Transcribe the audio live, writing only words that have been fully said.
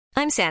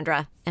I'm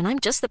Sandra, and I'm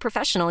just the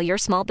professional your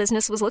small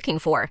business was looking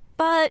for.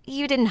 But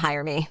you didn't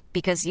hire me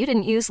because you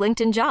didn't use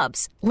LinkedIn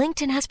Jobs.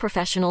 LinkedIn has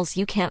professionals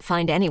you can't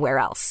find anywhere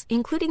else,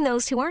 including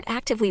those who aren't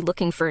actively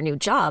looking for a new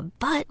job,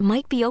 but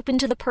might be open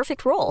to the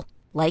perfect role,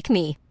 like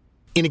me.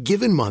 In a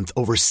given month,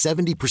 over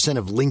 70%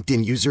 of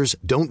LinkedIn users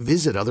don't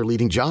visit other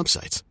leading job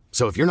sites.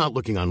 So if you're not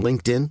looking on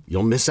LinkedIn,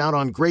 you'll miss out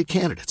on great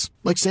candidates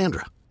like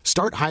Sandra.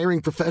 Start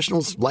hiring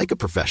professionals like a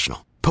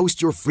professional.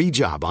 Post your free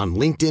job on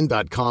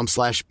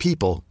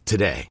linkedin.com/people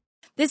today.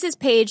 This is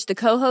Paige, the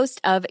co-host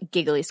of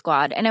Giggly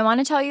Squad, and I want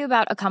to tell you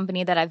about a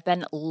company that I've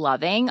been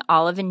loving,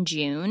 Olive &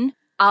 June.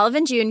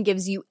 Olive & June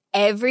gives you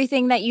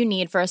everything that you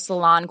need for a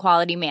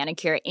salon-quality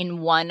manicure in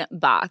one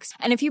box.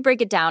 And if you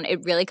break it down,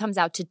 it really comes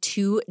out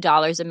to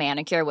 $2 a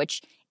manicure,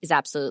 which is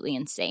absolutely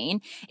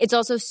insane. It's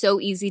also so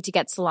easy to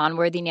get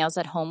salon-worthy nails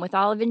at home with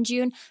Olive &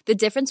 June. The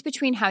difference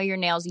between how your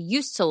nails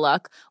used to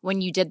look when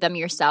you did them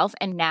yourself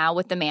and now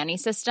with the Mani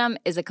system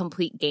is a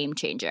complete game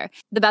changer.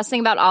 The best thing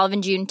about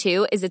Olive & June,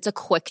 too, is it's a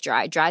quick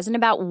dry. Dries in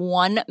about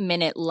 1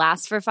 minute,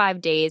 lasts for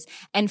 5 days,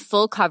 and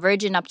full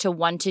coverage in up to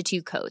 1 to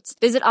 2 coats.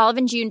 Visit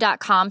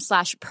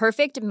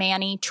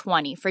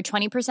oliveandjune.com/perfectmani20 for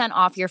 20%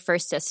 off your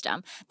first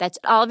system. That's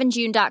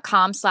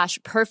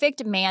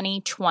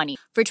oliveandjune.com/perfectmani20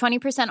 for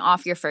 20%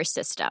 off your first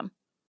system.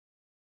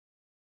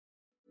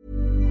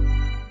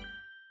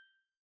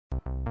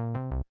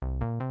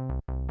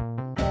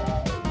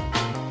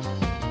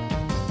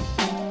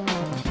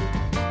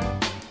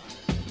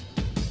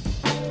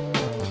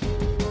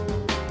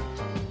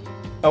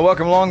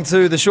 Welcome along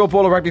to the Short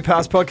Baller Rugby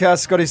Pass podcast.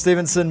 Scotty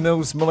Stevenson,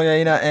 Mills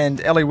Muliaina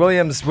and Ellie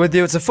Williams with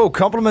you. It's a full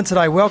complement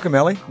today. Welcome,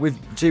 Ellie. We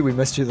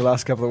missed you the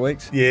last couple of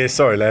weeks. Yeah,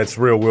 sorry, lads.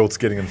 Real world's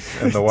getting in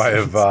the way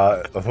of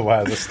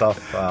this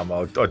stuff.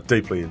 I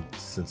deeply and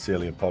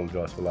sincerely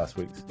apologise for last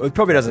week's. Well, it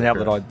probably doesn't help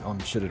that I'm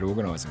shit at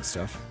organising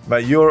stuff.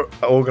 Mate, your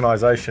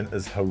organisation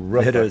is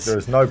horrific. It is. There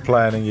is no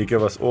planning. You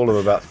give us all of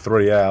about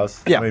 3 hours.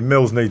 Yeah. I mean,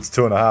 Mills needs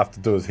 2.5 to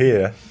do his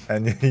hair,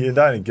 and you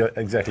don't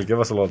exactly give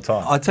us a lot of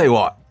time. I tell you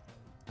what.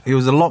 He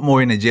was a lot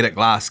more energetic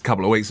last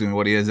couple of weeks than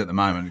what he is at the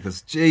moment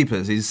because,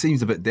 jeepers, he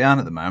seems a bit down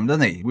at the moment,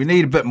 doesn't he? We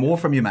need a bit more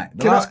from you, mate.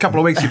 The last couple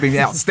of weeks you've been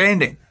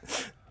outstanding.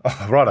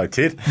 Oh, righto,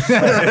 Ted.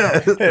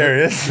 There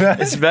he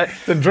is.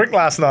 Didn't drink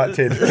last night,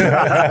 Ted.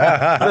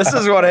 This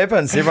is what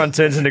happens. Everyone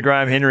turns into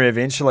Graham Henry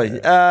eventually.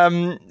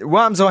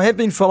 Wams, I have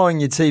been following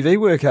your TV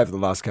work over the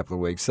last couple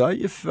of weeks, so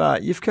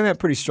you've come out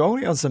pretty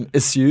strongly on some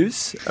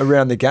issues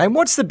around the game.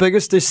 What's the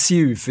biggest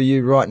issue for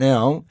you right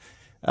now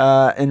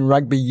in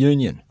rugby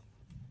union?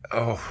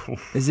 Oh,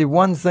 is there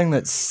one thing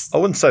that's... I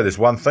wouldn't say there's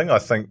one thing. I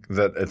think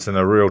that it's in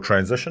a real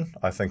transition.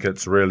 I think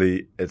it's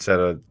at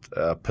a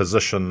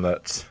position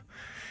that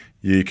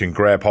you can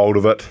grab hold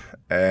of it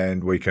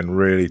and we can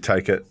really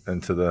take it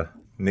into the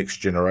next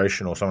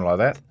generation or something like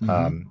that,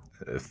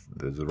 if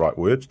there's the right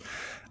words.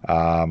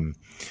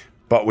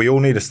 But we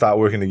all need to start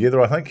working together,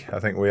 I think. I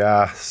think we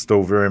are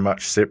still very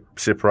much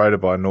separated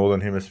by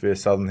Northern Hemisphere,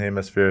 Southern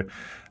Hemisphere,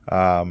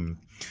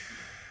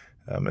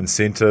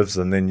 incentives,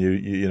 and then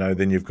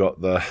you've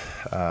got the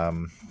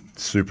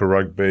Super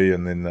Rugby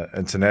and then the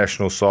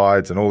international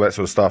sides and all that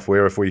sort of stuff.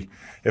 Where if we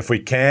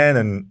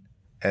can,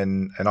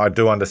 and I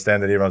do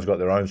understand that everyone's got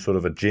their own sort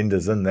of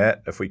agendas in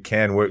that. If we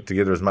can work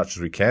together as much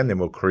as we can, then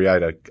we'll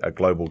create a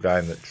global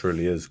game that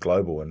truly is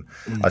global. And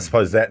I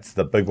suppose that's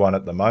the big one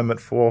at the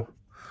moment for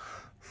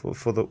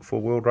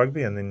World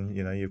Rugby. And then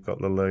you've got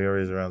little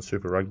areas around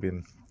Super Rugby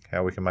and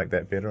how we can make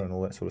that better and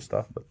all that sort of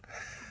stuff. But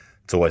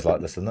it's always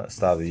like this, isn't it?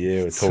 Start of the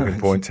year, talking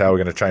points, how we're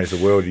going to change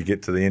the world. You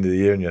get to the end of the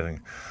year and you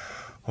think,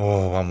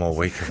 oh, one more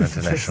week of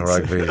international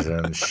rugby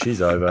and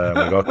she's over and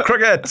we've got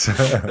cricket.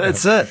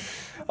 That's it.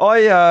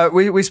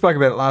 We spoke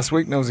about it last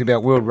week, Nilsy,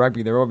 about World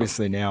Rugby. They're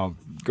obviously now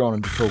gone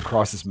into full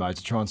crisis mode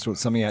to try and sort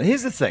something out.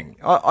 Here's the thing.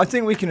 I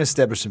think we can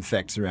establish some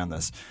facts around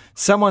this.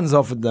 Someone's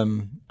offered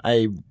them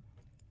a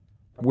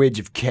wedge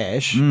of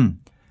cash.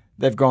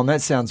 They've gone,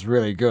 that sounds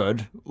really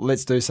good.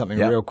 Let's do something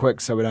real quick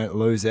so we don't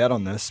lose out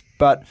on this.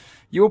 But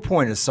your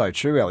point is so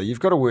true, Ellie. You've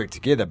got to work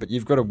together, but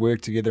you've got to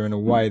work together in a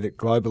way that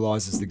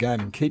globalises the game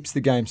and keeps the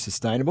game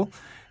sustainable.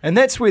 And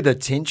that's where the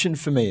tension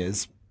for me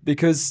is,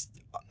 because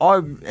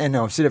I've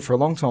said it for a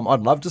long time, I'd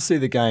love to see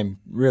the game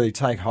really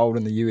take hold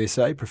in the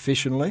USA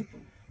professionally,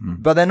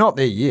 but they're not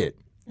there yet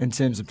in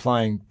terms of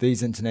playing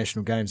these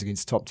international games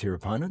against top-tier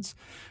opponents.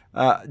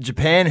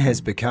 Japan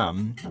has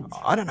become,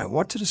 I don't know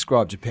what to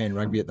describe Japan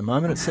rugby at the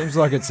moment. It seems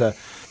like it's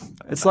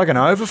like an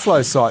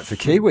overflow site for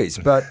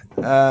Kiwis. But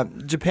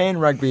Japan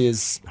rugby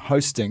is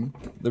hosting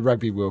the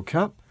Rugby World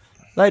Cup.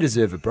 They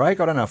deserve a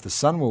break. I don't know if the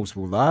Sunwolves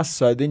will last.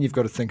 So then you've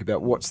got to think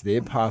about what's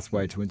their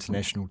pathway to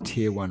international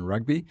Tier 1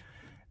 rugby.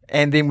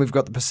 And then we've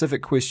got the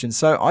Pacific question.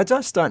 So I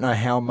just don't know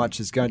how much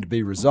is going to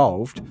be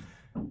resolved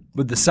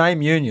with the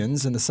same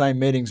unions and the same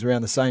meetings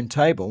around the same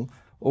table,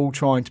 all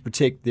trying to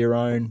protect their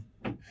own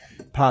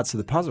parts of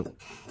the puzzle.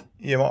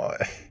 Yeah,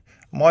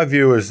 my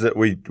view is that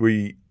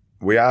we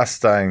are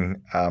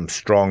staying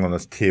strong on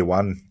this Tier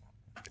 1,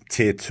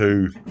 Tier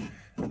 2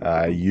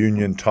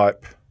 union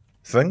type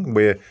thing,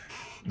 where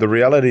the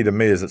reality to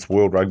me is it's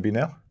World Rugby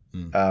now.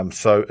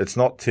 So it's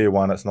not tier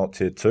 1, it's not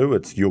tier 2.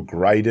 It's you're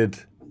graded.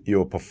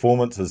 Your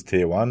performance is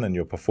tier 1 and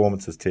your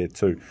performance is tier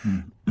 2.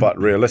 But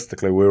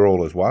realistically, we're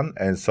all as one.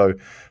 And so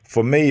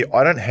for me,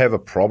 I don't have a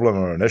problem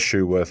or an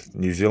issue with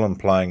New Zealand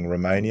playing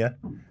Romania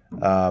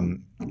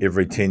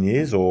every 10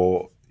 years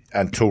or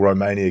until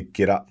Romania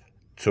get up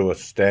to a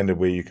standard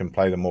where you can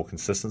play them more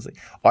consistently.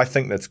 I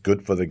think that's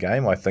good for the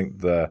game. I think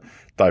the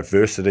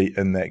diversity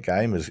in that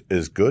game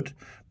is good.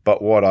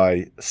 But what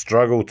I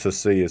struggle to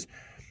see is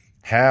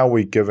how are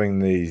we giving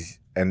these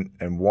and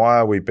why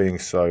are we being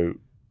so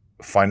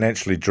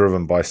financially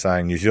driven by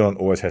saying New Zealand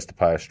always has to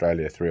pay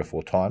Australia 3 or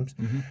 4 times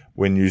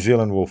when New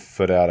Zealand will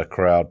fit out a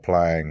crowd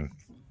playing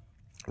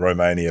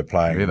Romania,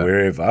 playing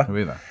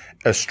wherever.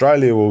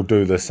 Australia will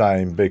do the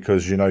same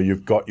because,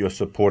 you've got your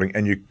supporting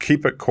and you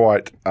keep it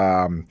quite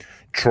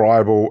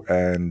tribal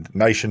and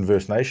nation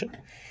versus nation.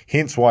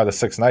 Hence why the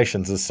Six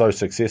Nations is so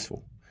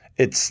successful.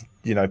 It's,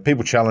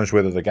 people challenge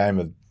whether the game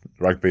of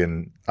rugby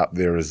and up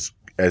there is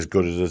as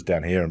good as it is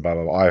down here and blah,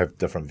 blah, blah. I have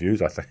different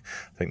views. I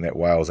think that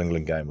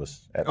Wales-England game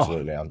was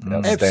absolutely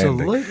outstanding.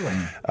 Absolutely.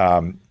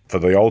 For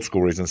the old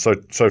school reasons.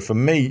 So for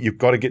me, you've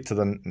got to get to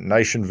the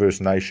nation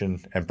versus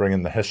nation and bring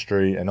in the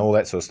history and all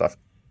that sort of stuff.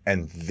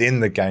 And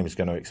then the game's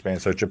going to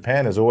expand. So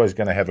Japan is always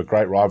going to have a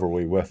great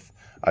rivalry with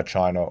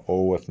China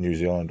or with New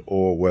Zealand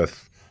or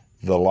with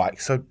the like.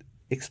 So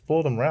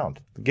explore them round.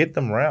 Get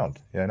them round,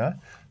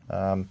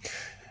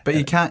 But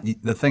you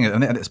can't. The thing,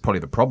 and that's probably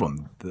the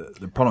problem.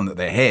 The problem that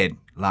they had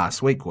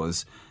last week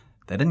was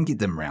they didn't get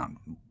them round.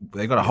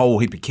 They got a whole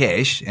heap of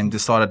cash and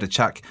decided to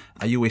chuck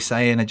a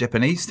USA and a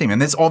Japanese team,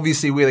 and that's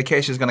obviously where the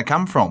cash is going to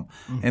come from.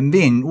 And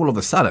then all of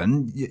a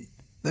sudden,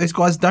 those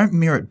guys don't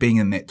merit being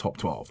in that top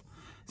 12.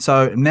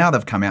 So now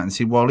they've come out and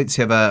said, well, let's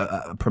have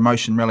a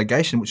promotion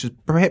relegation, which is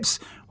perhaps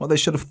what they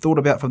should have thought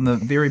about from the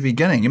very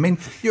beginning. I mean,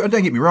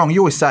 don't get me wrong. You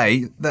always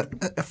say that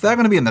if they're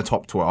going to be in the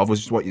top 12,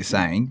 which is what you're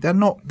saying, they're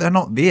not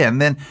there. And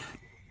then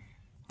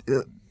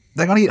they're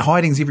going to get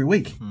hidings every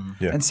week.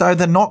 And so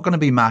they're not going to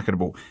be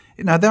marketable.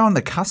 They're on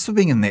the cusp of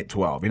being in that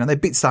 12. They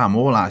beat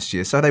Samoa last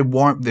year, so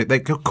they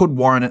could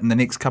warrant it in the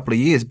next couple of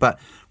years. But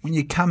when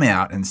you come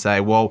out and say,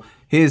 well,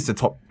 here's the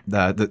top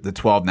the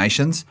 12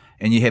 nations,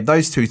 and you have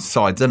those two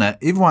sides in it,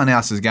 everyone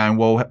else is going,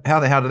 well, how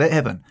the hell did that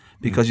happen?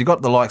 Because you've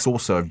got the likes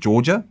also of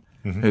Georgia,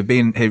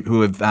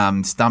 who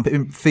have stumped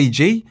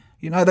Fiji.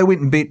 They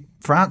went and beat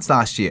France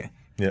last year.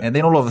 Yeah. And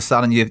then all of a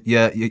sudden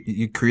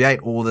you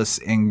create all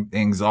this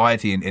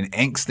anxiety and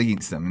angst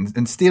against them. And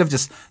instead of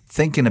just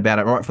thinking about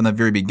it right from the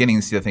very beginning,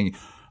 instead of thinking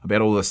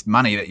about all this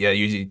money that you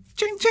usually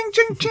ching, ching,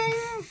 ching, ching.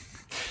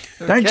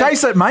 Don't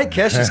chase it, mate.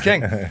 Cash is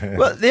king.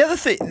 Well, the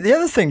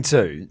other thing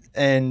too,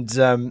 and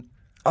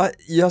I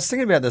was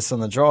thinking about this on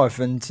the drive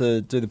and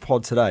to do the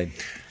pod today.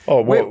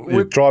 Oh,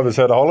 your driver's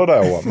had a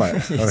holiday or what,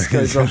 mate?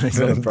 He's on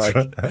a break.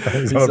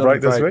 He's on a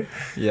break this week?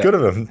 Yeah. Good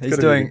of him.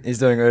 He's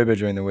doing Uber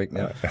during the week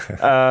now.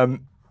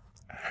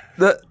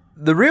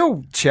 The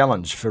real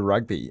challenge for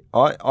rugby,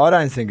 I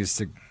don't think is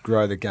to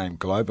grow the game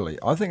globally.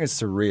 I think it's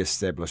to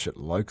re-establish it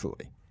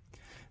locally.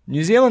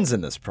 New Zealand's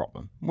in this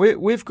problem.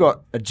 We've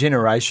got a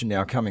generation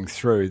now coming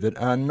through that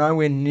are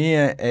nowhere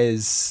near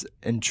as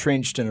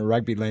entrenched in a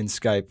rugby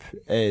landscape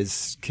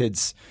as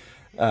kids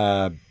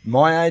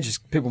my age, as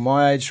people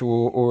my age,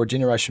 or a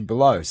generation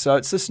below. So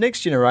it's this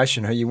next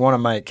generation who you want to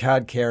make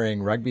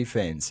card-carrying rugby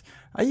fans.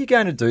 Are you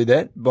going to do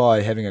that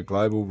by having a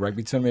global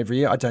rugby tournament every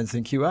year? I don't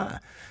think you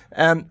are.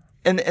 And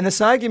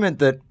this argument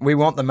that we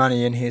want the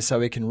money in here so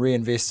we can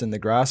reinvest in the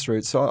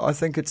grassroots, I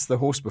think it's the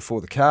horse before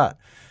the cart.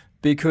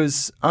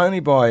 Because only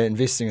by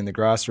investing in the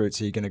grassroots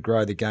are you going to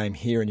grow the game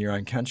here in your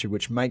own country,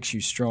 which makes you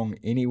strong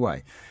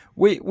anyway.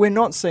 We're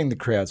not seeing the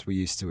crowds we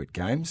used to at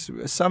games.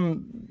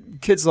 Some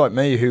kids like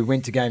me who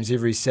went to games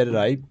every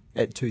Saturday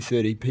at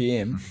 2:30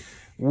 p.m,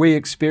 we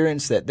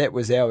experienced that. That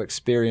was our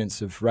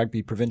experience of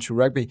rugby, provincial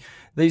rugby.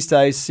 These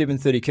days,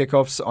 7:30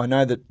 kickoffs, I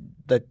know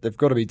that they've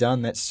got to be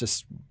done. That's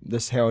just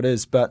how it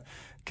is. But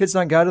kids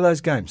don't go to those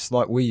games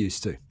like we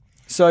used to.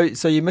 So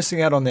you're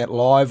missing out on that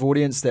live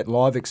audience, that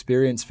live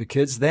experience for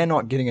kids. They're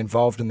not getting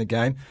involved in the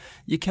game.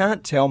 You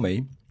can't tell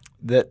me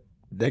that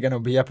they're going to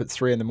be up at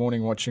 3 a.m.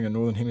 watching a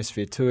Northern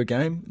Hemisphere tour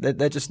game.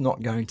 They're just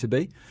not going to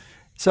be.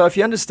 So if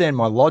you understand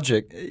my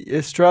logic,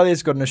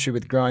 Australia's got an issue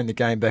with growing the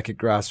game back at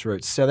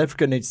grassroots. South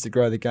Africa needs to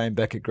grow the game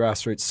back at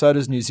grassroots. So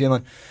does New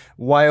Zealand.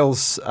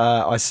 Wales,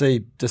 I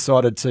see,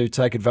 decided to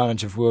take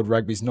advantage of World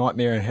Rugby's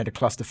nightmare and had a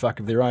clusterfuck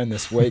of their own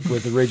this week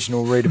with the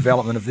regional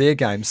redevelopment of their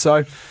game.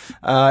 So,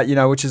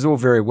 which is all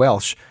very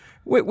Welsh.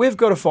 We've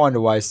got to find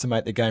ways to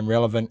make the game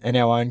relevant in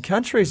our own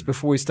countries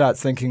before we start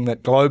thinking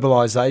that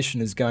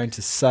globalisation is going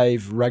to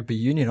save rugby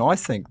union. I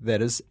think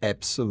that is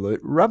absolute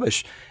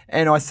rubbish.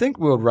 And I think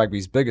World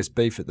Rugby's biggest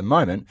beef at the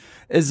moment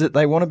is that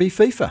they want to be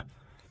FIFA.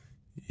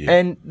 Yeah.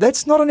 And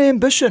that's not an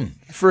ambition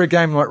for a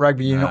game like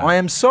rugby union. No. I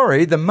am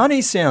sorry, the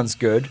money sounds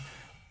good,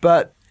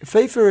 but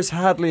FIFA is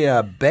hardly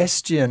a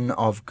bastion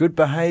of good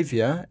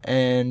behaviour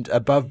and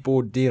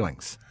above-board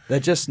dealings. They're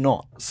just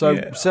not. So,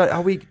 is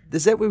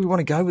that where we want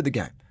to go with the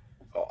game?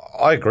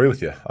 I agree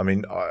with you. I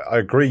mean, I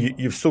agree.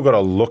 You've still got to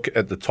look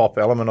at the top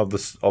element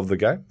of the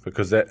game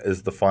because that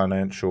is the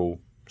financial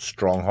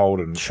stronghold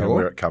and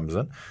where it comes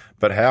in.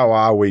 But how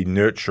are we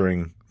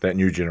nurturing that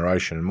new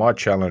generation? And my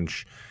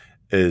challenge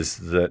is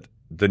that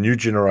the new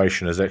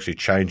generation is actually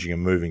changing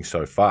and moving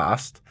so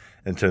fast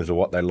in terms of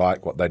what they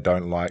like, what they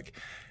don't like,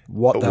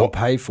 what they'll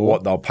pay for,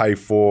 what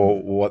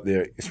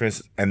their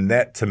experience, and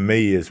that to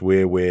me is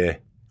where we're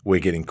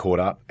getting caught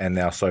up. And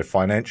now, so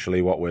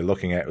financially, what we're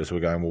looking at is we're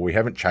going, well, we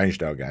haven't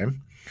changed our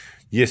game.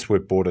 Yes,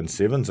 we've brought in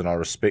sevens, and I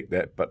respect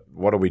that, but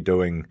what are we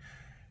doing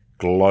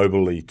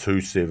globally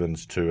to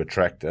sevens to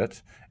attract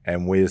it?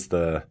 And where's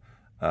the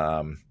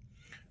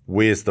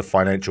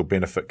financial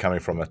benefit coming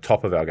from the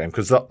top of our game?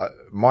 Because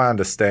my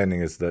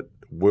understanding is that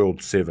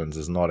World Sevens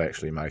is not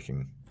actually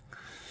making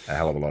a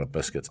hell of a lot of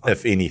biscuits,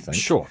 if anything.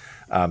 Sure.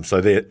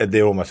 So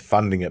they're almost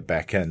funding it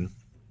back in.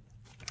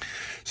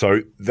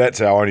 So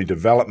that's our only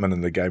development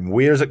in the game.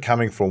 Where is it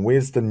coming from?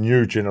 Where's the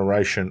new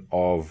generation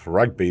of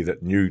rugby that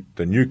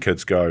the new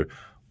kids go,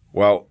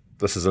 well,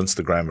 this is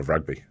Instagram of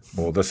rugby,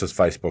 or this is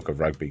Facebook of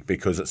rugby,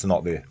 because it's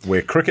not there.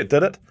 Where cricket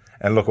did it,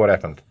 and look what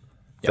happened.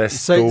 That's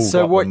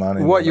so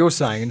what you're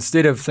saying,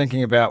 instead of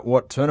thinking about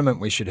what tournament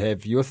we should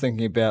have, you're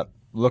thinking about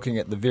looking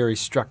at the very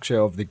structure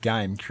of the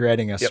game,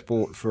 creating a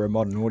sport for a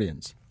modern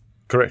audience.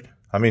 Correct.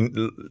 I mean,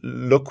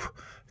 look,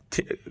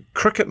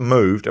 cricket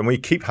moved, and we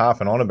keep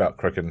harping on about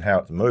cricket and how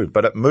it's moved,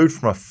 but it moved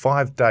from a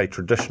 5-day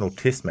traditional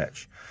test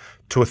match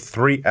to a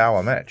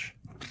 3-hour match.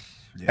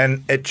 Yeah.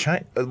 And it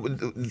changed.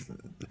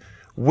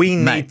 We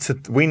need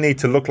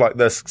to look like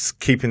this,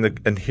 keeping the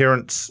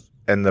inherence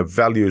and the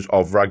values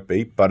of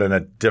rugby, but in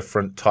a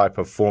different type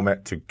of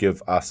format to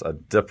give us a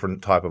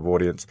different type of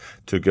audience,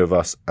 to give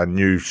us a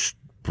new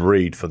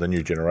breed for the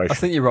new generation. I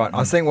think you're right.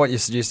 I think what you're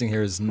suggesting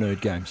here is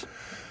nerd games.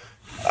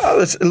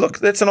 Look,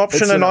 that's an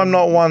option, and I'm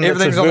not one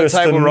that's averse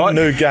to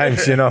new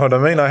games, you know what I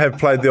mean? I have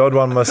played the odd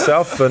one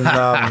myself,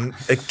 and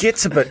it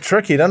gets a bit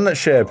tricky, doesn't it,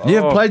 Shab?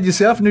 You've played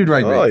yourself nude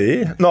rugby? Oh,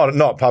 yeah.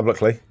 Not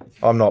publicly.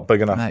 I'm not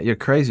big enough. Mate, you're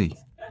crazy.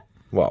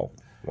 Well,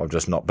 I'm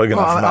just not big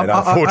enough, mate,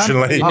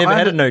 unfortunately. You never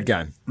had a nude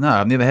game? No,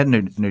 I've never had a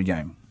nude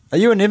game. Are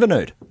you a never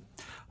nude?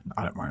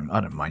 I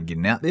don't mind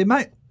getting out there,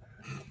 mate.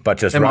 But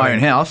just in my own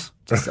house.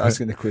 Just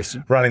asking the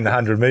question. Running the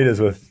 100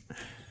 metres with...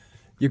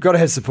 You've got to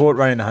have support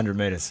running 100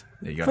 metres.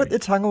 Put the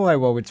tongue away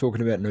while we're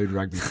talking about nude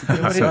rugby.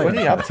 What are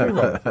you up to,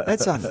 Rob? I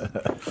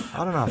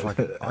don't know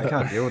if I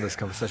can't deal with this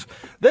conversation.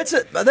 That's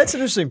an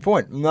interesting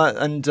point.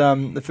 And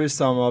the first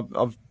time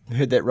I've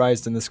heard that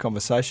raised in this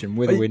conversation,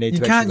 whether we need to...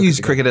 You can't use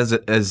cricket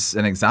as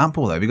an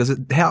example, though, because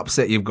it helps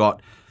that you've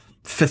got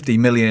 50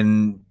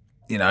 million,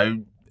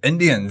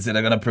 Indians that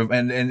are going to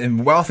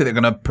and wealthy that are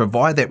going to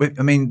provide that.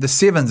 I mean, the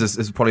sevens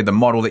is probably the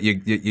model that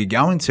you're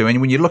going to. And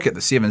when you look at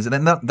the sevens, they're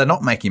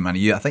not making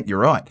money. I think you're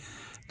right.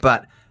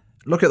 But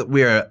look at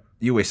where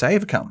USA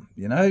have come.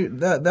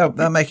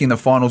 They're making the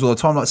finals all the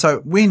time. So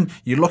when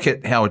you look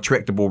at how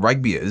attractable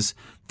rugby is,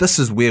 this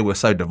is where we're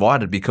so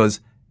divided, because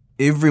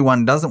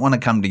everyone doesn't want to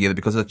come together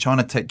because they're trying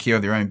to take care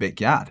of their own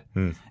backyard.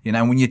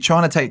 When you're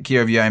trying to take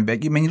care of your own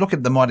backyard, you look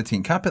at the Mitre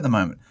 10 Cup at the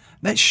moment.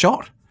 That's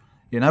shot.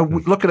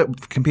 Look at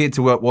it compared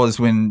to what it was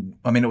when,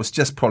 it was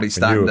just probably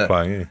starting to...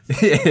 playing,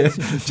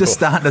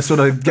 starting to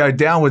sort of go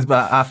downwards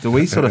but after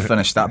we sort of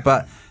finished up.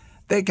 But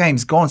that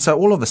game's gone. So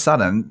all of a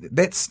sudden,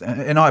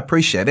 and I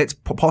appreciate that's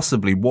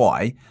possibly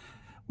why,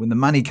 when the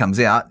money comes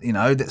out,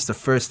 that's the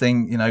first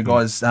thing,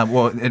 guys,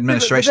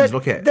 administrations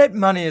look at. That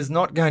money is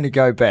not going to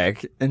go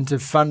back into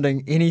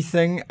funding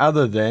anything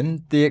other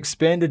than the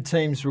expanded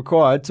teams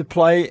required to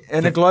play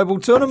in a global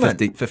tournament.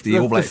 50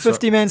 All Blacks. The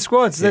 50-man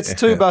squads. That's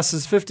 2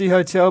 buses, 50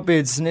 hotel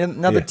beds, and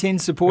another 10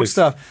 support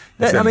staff.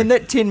 That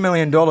 $10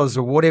 million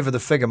or whatever the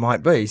figure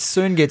might be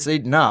soon gets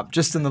eaten up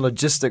just in the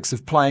logistics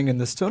of playing in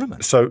this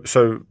tournament. So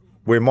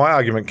where my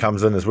argument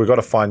comes in is we've got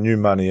to find new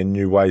money and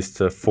new ways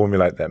to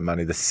formulate that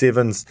money. The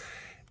sevens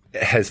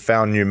has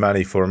found new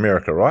money for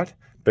America, right?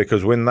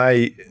 Because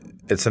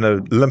it's an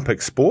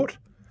Olympic sport,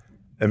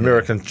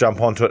 Americans jump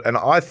onto it. And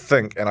I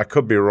think, and I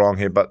could be wrong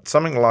here, but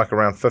something like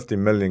around 50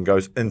 million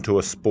goes into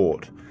a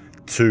sport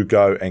to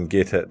go and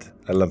get it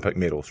Olympic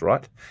medals,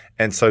 right?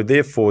 And so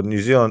therefore New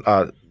Zealand,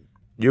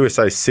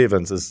 USA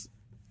Sevens is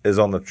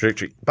on the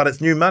trajectory, but it's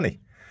new money.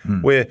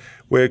 We're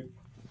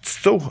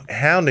still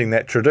hounding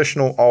that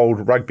traditional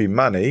old rugby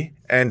money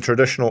and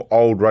traditional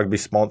old rugby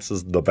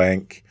sponsors, the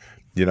bank,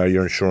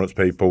 your insurance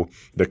people,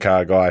 the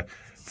car guy,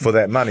 for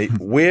that money.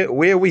 Where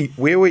are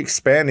we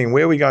expanding?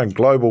 Where are we going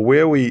global?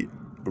 Where are we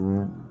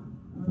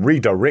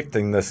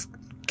redirecting this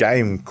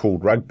game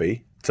called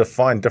rugby to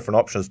find different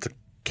options to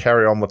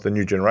carry on with the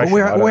new generation?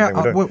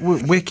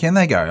 Where can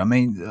they go?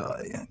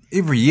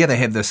 Every year they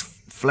have this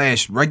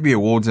Flash Rugby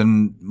Awards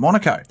in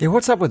Monaco. Yeah,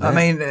 what's up with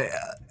that?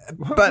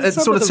 But it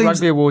sort of seems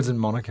rugby awards in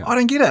Monaco. I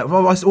don't get it.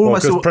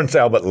 Because Prince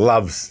Albert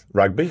loves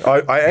rugby.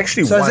 I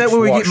actually so is that where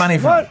we get money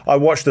from? I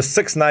watched the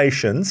Six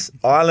Nations,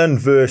 Ireland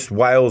versus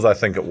Wales, I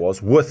think it was,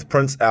 with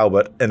Prince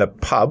Albert in a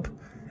pub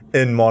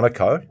in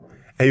Monaco.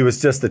 He was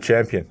just the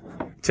champion.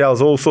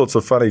 tells all sorts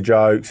of funny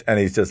jokes, and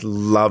he just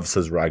loves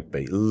his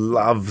rugby,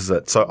 loves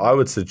it. So I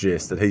would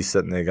suggest that he's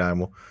sitting there going,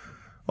 well,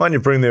 why don't you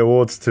bring the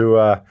awards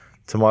to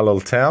my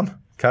little town,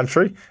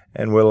 country,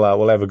 and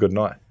we'll have a good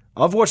night.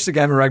 I've watched a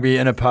game of rugby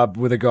in a pub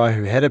with a guy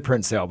who had a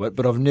Prince Albert,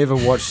 but I've never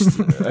watched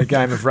a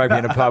game of rugby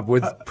in a pub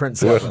with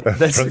Prince Albert.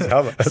 Prince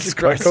Albert. That's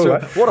quite cool,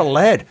 story. What a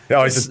lad.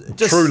 Yeah, he's a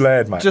true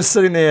lad, mate. Just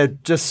sitting there,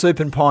 just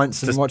souping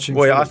pints and watching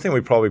Well, footy. I think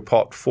we probably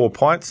popped 4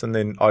 pints, and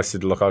then I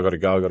said, look, I've got to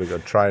go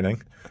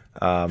training,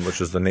 which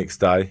was the next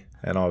day,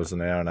 and I was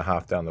an hour and a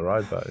half down the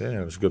road, but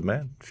yeah, it was a good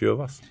man, a few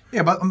of us.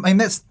 Yeah, but I mean,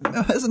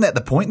 isn't that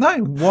the point though?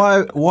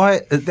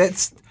 Why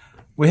that's...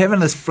 We're having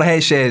this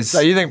flash as... So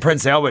you think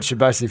Prince Albert should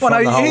basically fund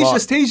the whole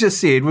lot? He's just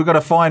said we've got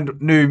to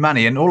find new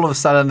money, and all of a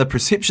sudden the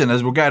perception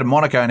is we'll go to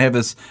Monaco and have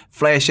this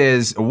flash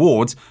as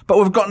awards, but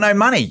we've got no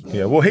money.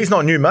 Yeah, well, he's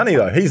not new money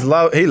though. He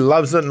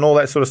loves it and all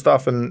that sort of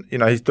stuff, and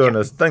he's doing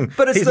his thing.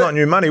 But he's not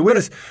new money.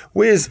 Where's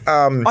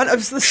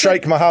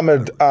Sheikh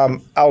Mohammed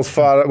Al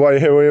Farah,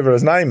 whoever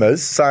his name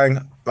is, saying?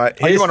 Mate,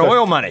 you want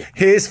oil money?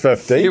 Here's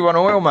 50. You want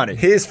oil money?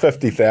 Here's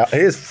 50,000.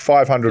 Here's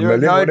 500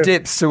 million. There are no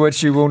depths to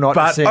which you will not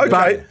descend.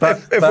 Okay,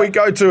 if we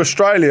go to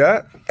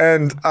Australia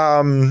and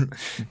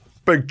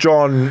Big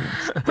John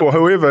or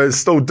whoever is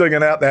still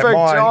digging out that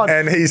mine,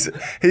 and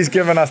he's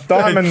giving us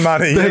diamond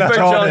money. Big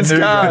John's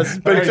cars.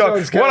 Big John.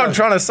 What I'm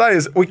trying to say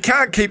is we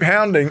can't keep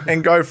hounding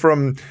and go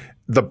from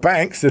the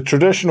banks, the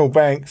traditional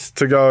banks,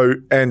 to go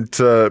and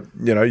to,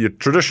 your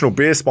traditional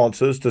beer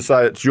sponsors to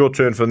say it's your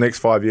turn for the next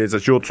 5 years,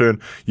 it's your turn.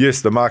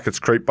 Yes, the market's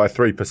creeped by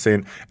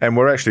 3%, and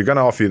we're actually going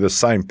to offer you the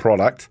same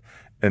product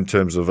in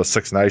terms of a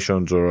Six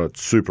Nations or a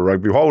Super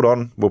Rugby. Hold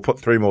on, we'll put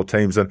 3 more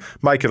teams in,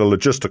 make it a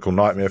logistical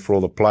nightmare for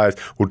all the players.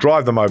 We'll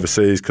drive them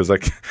overseas because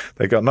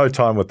they got no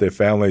time with their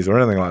families or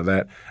anything like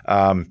that.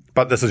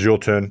 But this is your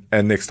turn,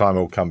 and next time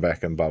it'll come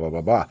back and blah, blah,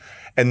 blah, blah.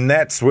 And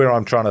that's where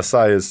I'm trying to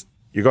say is,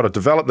 you've got to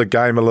develop the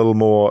game a little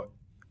more.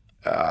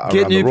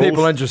 Get new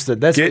people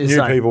interested. That's get what you're new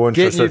saying. people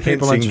interested. Get new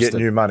people hence interested.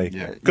 Get new money.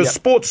 Because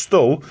sport's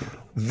still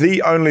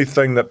the only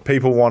thing that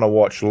people want to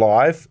watch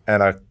live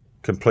and are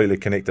completely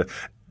connected.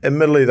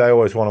 Admittedly, they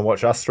always want to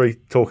watch us three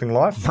talking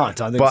live. No, I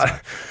don't think so.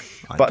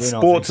 But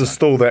sports is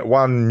still that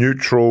one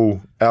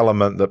neutral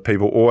element that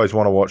people always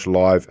want to watch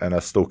live and are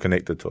still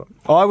connected to it.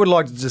 I would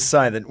like to just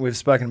say that we've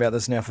spoken about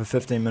this now for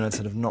 15 minutes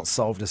and have not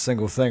solved a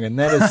single thing, and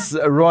that is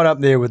right up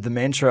there with the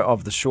mantra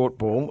of the short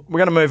ball. We're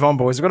going to move on,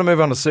 boys. We've got to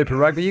move on to Super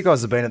Rugby. You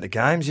guys have been at the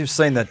games. You've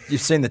seen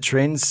the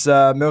trends.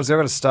 Mills, I've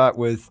got to start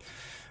with...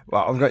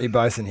 Well, I've got you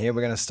both in here.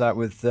 We're going to start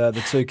with the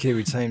 2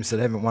 Kiwi teams that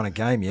haven't won a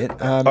game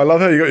yet. I love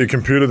how you got your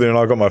computer there and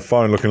I got my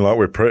phone looking like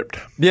we're prepped.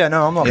 Yeah,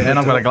 no, I'm not. Yeah, and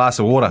I've got a glass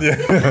of water.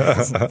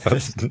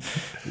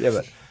 Yeah,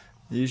 but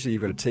usually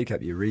you've got a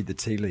teacup. You read the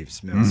tea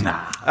leaves, Mills.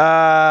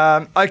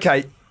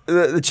 Okay,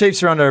 the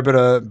Chiefs are under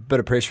a bit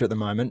of pressure at the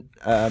moment.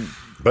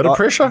 Bit of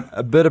pressure?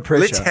 A bit of pressure.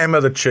 Let's hammer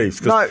the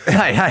Chiefs. No.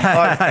 Hey.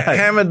 I've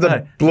hammered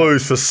the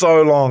Blues for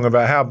so long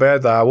about how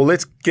bad they are. Well,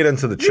 let's get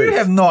into the Chiefs. You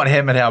have not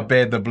hammered how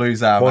bad the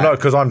Blues are, Well, mate. no,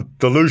 because I'm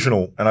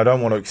delusional and I don't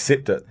want to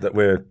accept it that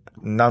we're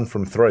none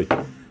from 3.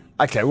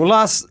 Okay, well,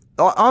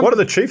 What are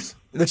the Chiefs?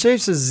 The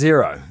Chiefs are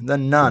 0. They're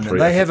none. Three,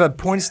 They have a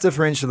points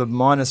differential of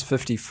minus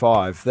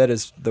 55. That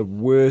is the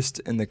worst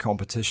in the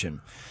competition.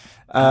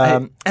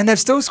 And they've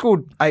still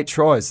scored 8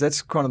 tries.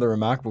 That's kind of the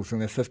remarkable thing.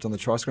 They're 5th on the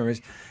try scoring.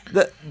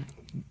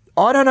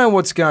 I don't know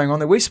what's going on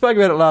there. We spoke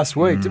about it last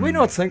week. Did we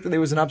not think that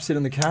there was an upset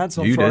in the cards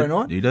on Friday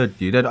night? You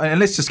did. And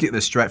let's just get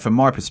this straight from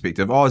my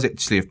perspective. I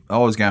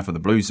was going for the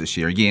Blues this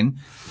year again.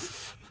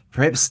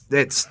 Perhaps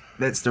that's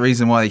the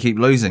reason why they keep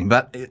losing.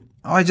 But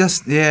I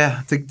just,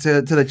 to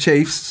the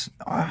Chiefs.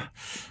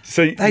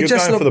 So you're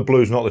going for the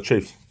Blues, not the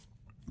Chiefs?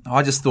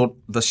 I just thought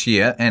this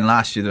year and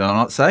last year, did I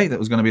not say that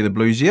was going to be the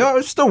Blues year? It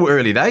was still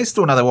early days,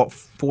 still another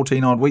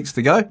 14 odd weeks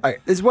to go. Okay,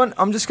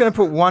 I'm just going to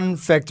put one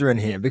factor in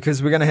here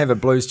because we're going to have a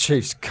Blues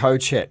Chiefs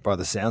co-chat by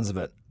the sounds of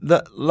it.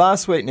 The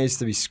last week needs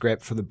to be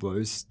scrapped for the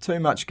Blues.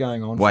 Too much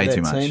going on. Way for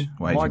too that much. team.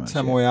 Way Mike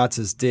too much.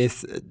 Tamoiata's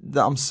death.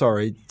 I'm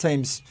sorry,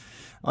 teams.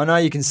 I know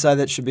you can say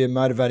that should be a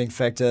motivating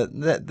factor.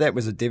 That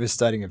was a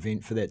devastating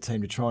event for that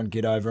team to try and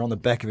get over on the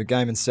back of a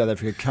game in South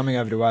Africa, coming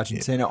over to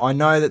Argentina. Yeah. I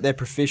know that they're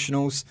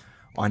professionals.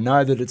 I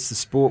know that it's the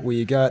sport where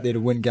you go out there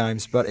to win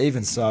games, but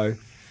even so,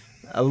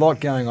 a lot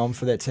going on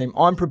for that team.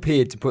 I'm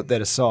prepared to put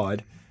that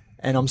aside,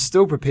 and I'm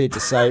still prepared to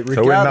say,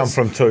 so we're none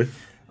from 2.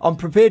 I'm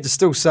prepared to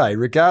still say,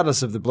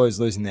 regardless of the Blues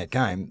losing that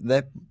game,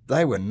 that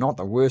they were not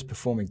the worst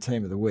performing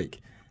team of the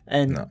week.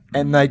 And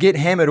they get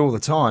hammered all the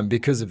time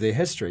because of their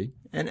history,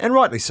 and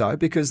rightly so,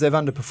 because they've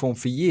underperformed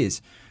for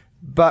years.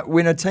 But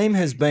when a team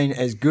has been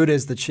as good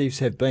as the Chiefs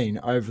have been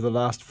over the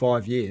last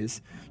 5 years,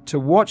 to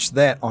watch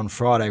that on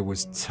Friday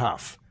was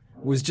tough.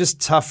 Was just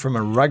tough from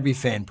a rugby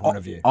fan point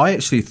of view. I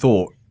actually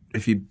thought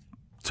if you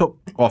took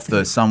off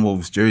the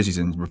Sunwolves jerseys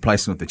and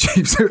replaced them with the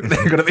Chiefs, they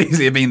could have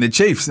easily been the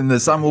Chiefs and the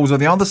Sunwolves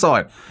on the other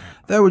side.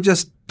 They were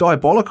just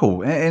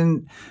diabolical.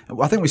 And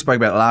I think we spoke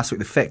about it last week,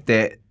 the fact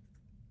that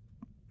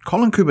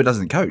Colin Cooper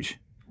doesn't coach.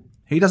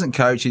 He doesn't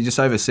coach, he just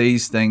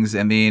oversees things.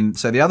 And then,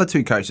 so the other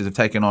 2 coaches have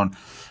taken on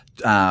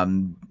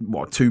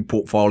 2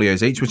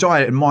 portfolios each, which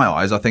in my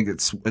eyes, I think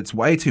it's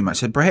way too much.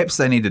 So perhaps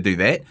they need to do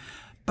that.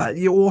 But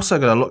you also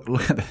got to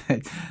look at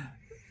that.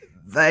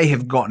 They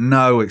have got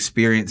no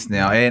experience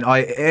now, and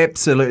I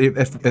absolutely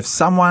if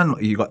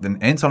someone you got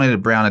an Antonina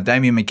Brown, a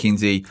Damian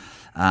McKenzie,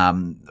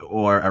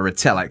 or a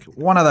Retallick,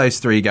 one of those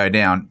 3 go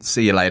down.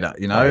 See you later.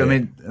 You know, I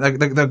mean,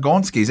 they're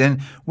Gonskis, and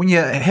when you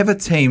have a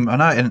team, I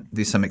know, and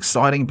there's some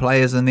exciting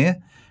players in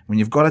there. When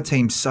you've got a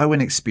team so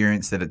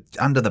inexperienced that it's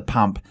under the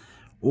pump,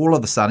 all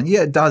of a sudden,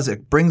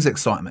 it brings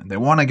excitement. They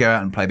want to go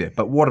out and play that,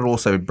 but what it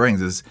also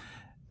brings is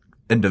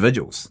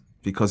individuals.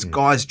 Because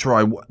guys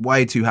try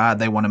way too hard,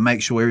 they want to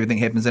make sure everything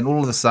happens, and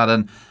all of a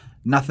sudden,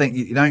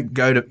 things don't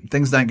go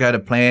to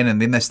plan, and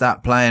then they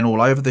start playing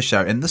all over the show.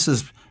 And this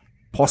is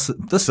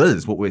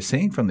what we're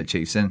seeing from the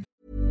Chiefs. And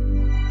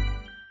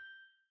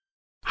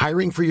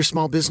Hiring for your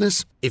small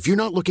business? If you're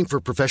not looking for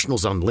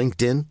professionals on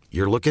LinkedIn,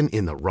 you're looking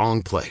in the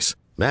wrong place.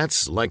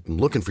 That's like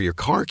looking for your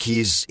car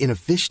keys in a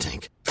fish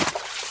tank.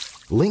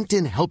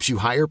 LinkedIn helps you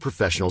hire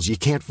professionals you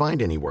can't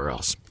find anywhere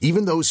else,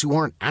 even those who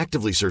aren't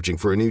actively searching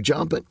for a new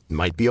job but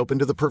might be open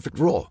to the perfect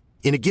role.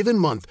 In a given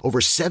month, over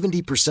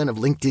 70% of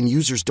LinkedIn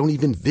users don't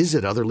even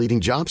visit other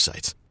leading job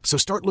sites. So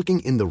start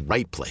looking in the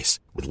right place.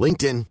 With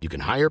LinkedIn, you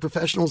can hire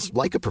professionals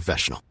like a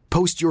professional.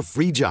 Post your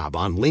free job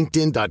on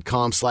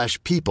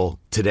linkedin.com/people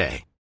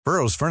today.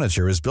 Burrow's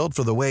furniture is built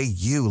for the way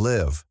you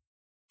live.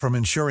 From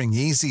ensuring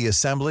easy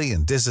assembly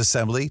and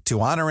disassembly to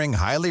honoring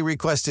highly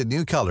requested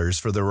new colors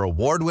for their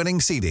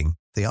award-winning seating,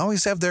 they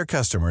always have their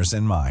customers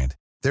in mind.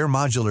 Their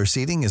modular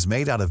seating is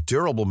made out of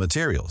durable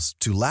materials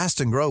to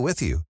last and grow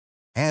with you.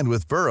 And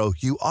with Burrow,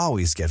 you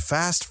always get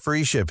fast,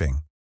 free shipping.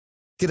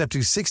 Get up to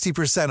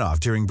 60%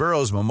 off during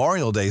Burrow's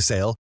Memorial Day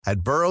sale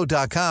at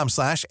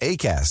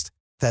burrow.com/ACAST.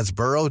 That's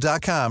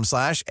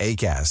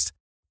burrow.com/ACAST.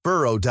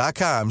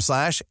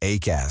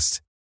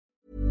 burrow.com/ACAST.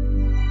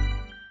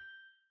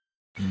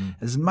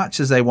 As much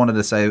as they wanted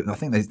to say, I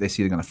think they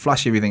said they're going to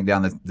flush everything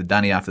down the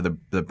dunny after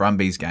the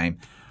Brumbies game.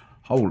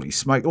 Holy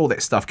smoke, all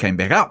that stuff came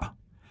back up.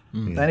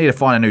 They need to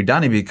find a new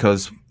dunny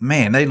because,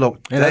 man, they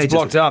look that's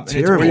blocked up.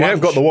 We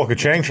have got the Waka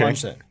Chang Chang,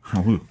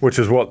 which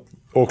is what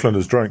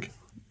Aucklanders drink.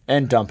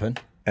 And dumping.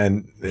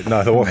 And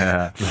no, the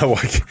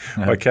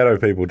Waikato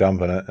people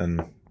dumping it,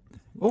 and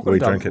we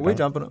drink it. We're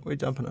dumping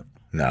it.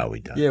 No, we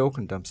don't. Yeah,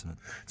 Auckland dumps it.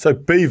 So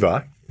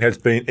Beaver has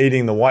been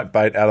eating the white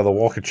bait out of the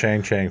Waka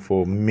Chang Chang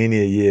for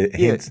many a year.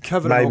 Hence,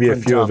 maybe a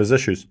few of his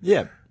issues.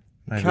 Yeah,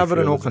 covered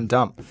in Auckland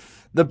dump.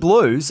 The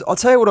Blues, I'll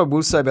tell you what I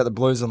will say about the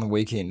Blues on the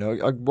weekend.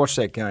 I watched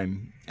that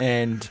game,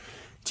 and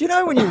do you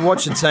know when you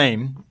watch a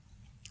team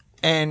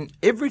and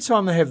every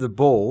time they have the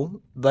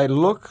ball, they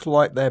look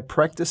like they're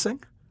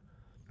practicing?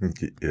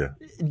 Yeah.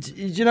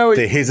 You know,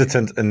 they're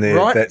hesitant in their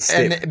right? that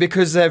step. And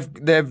because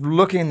they're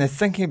looking, they're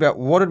thinking about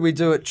what did we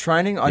do at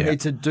training? I need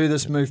to do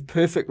this move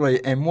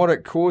perfectly. And what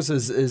it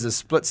causes is a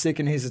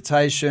split-second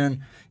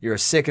hesitation. You're a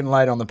second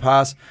late on the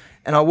pass.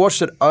 And I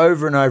watched it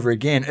over and over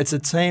again. It's a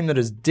team that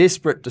is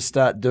desperate to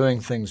start doing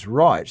things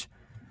right.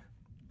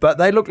 But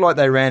they look like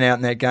they ran out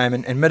in that game,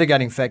 and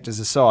mitigating factors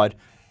aside,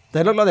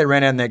 they look like they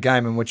ran out in that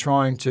game and were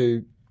trying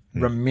to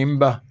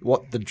remember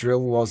what the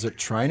drill was at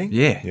training.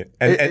 Yeah.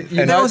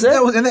 And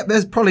that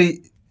was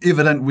probably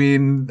evident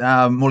when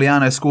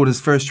Moliano scored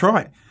his first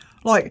try.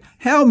 Like,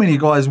 how many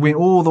guys went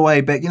all the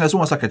way back? You know, it's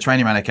almost like a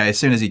training run. Okay, as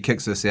soon as he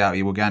kicks this out,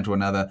 he will go into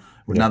another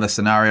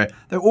scenario.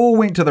 They all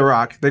went to the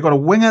ruck. They got a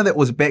winger that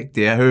was back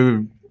there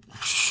who,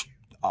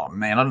 oh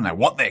man, I don't know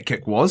what that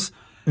kick was.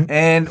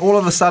 And all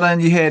of a sudden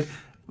you had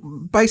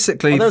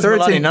basically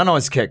 13.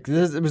 Nano's kick.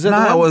 Was that no, the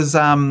it one? was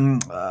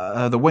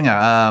the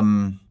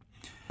winger.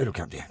 It'll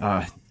come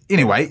down.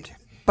 Anyway,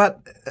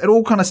 but it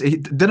all kind of, he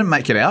didn't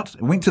make it out,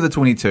 went to the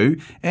 22,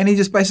 and he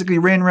just basically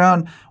ran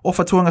around off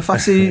a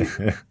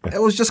tuangawhasi.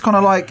 It was just kind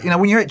of like, you know,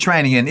 when you're at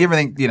training and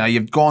everything, you know,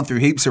 you've gone through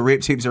heaps of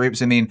reps,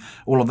 and then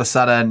all of a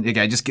sudden,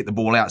 okay, just get the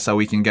ball out so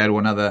we can go to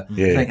another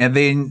thing. And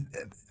then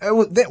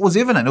that was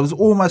evident. It was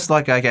almost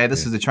like, okay,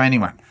 this is the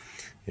training one.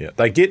 Yeah,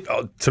 they get,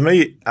 to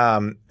me,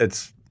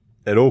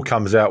 it all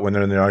comes out when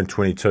they're in their own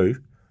 22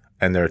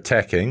 and they're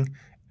attacking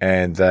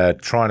and they're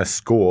trying to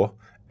score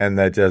and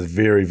they're just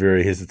very,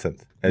 very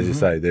hesitant. As you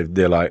say,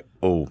 they're like,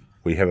 oh,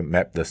 we haven't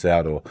mapped this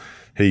out, or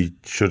we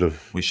should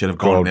have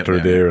gone through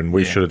there and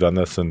we should have done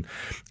this. And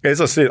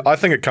as I said, I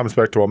think it comes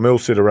back to what Mill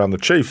said around the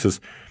Chiefs, is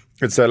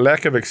it's that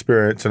lack of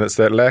experience and it's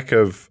that lack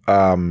of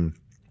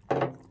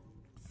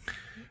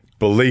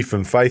belief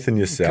and faith in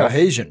yourself.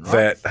 Cohesion, right?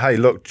 That, hey,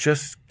 look,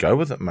 just go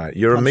with it, mate.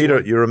 You're a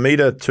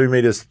metre, 2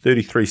 metres,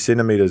 33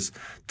 centimetres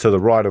to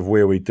the right of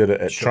where we did it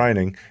at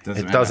training.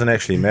 It doesn't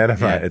actually matter,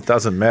 mate. It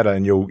doesn't matter,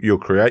 and you'll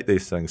create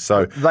these things.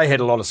 So they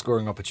had a lot of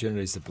scoring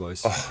opportunities, the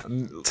Blues.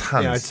 Tons.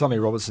 You know, Tommy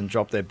Robertson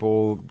dropped that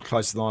ball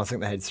close to the line. I think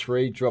they had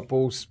 3 drop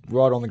balls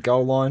right on the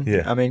goal line.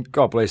 Yeah. I mean,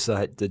 God bless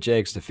the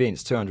Jags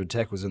defence, 200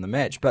 tackles in the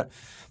match, but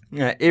you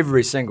know,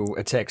 every single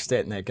attack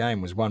stat in that game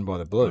was won by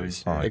the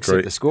Blues,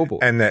 except the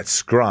scoreboard. And that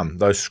scrum,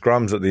 those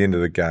scrums at the end of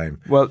the game,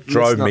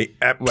 drove me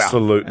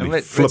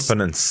absolutely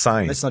flipping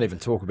insane. Let's not even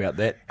talk about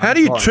that. How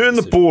do you turn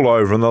the ball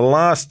over in the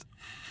last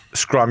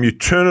scrum, you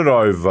turn it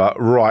over,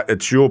 right,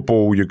 it's your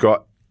ball, you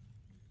got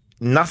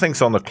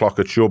nothing's on the clock,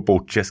 it's your ball,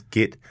 just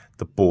get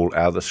the ball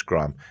out of the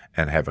scrum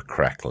and have a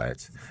crack,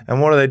 lads.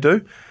 And what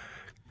do?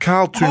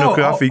 Carl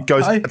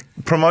Tunukuafi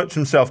promotes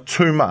himself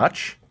too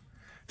much,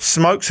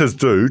 smokes his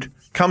dude,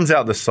 comes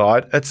out the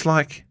side. It's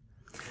like...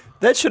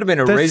 That should have been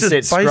a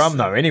reset scrum,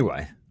 though,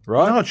 anyway,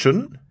 right? No, it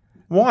shouldn't.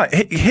 Why?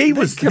 He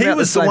was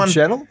the one...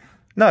 channel?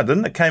 No, it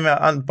didn't. It came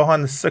out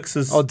behind the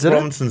Sixers,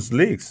 Robinson's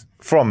legs.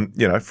 From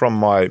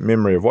my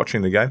memory of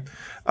watching the game.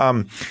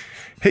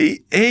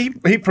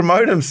 He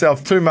promoted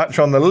himself too much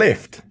on the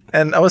left.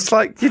 And I was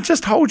like, you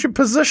just hold your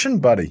position,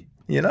 buddy.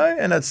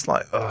 And it's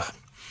like,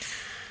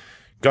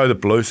 go the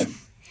Blues.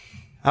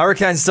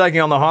 Hurricanes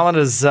taking on the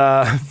Highlanders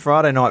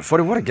Friday night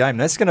footy. What a game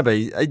that's going to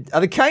be.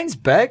 Are the Canes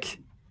back?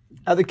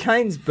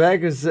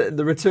 Is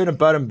the return of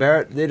Beauden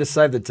Barrett there to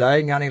save the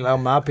day? Ngani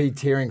Laumapi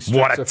tearing strips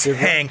What a off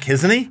everyone. tank,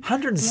 isn't he?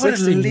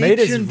 160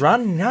 metres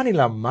run, Ngani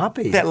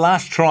Laumapi. That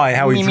last try,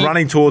 how he's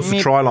running towards the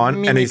try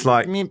line and he's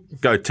like,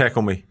 go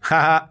tackle me.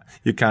 Ha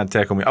you can't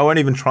tackle me. I won't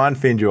even try and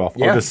fend you off.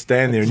 I'll just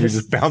stand there and you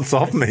just bounce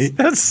off me.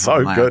 That's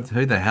so good.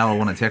 Who the hell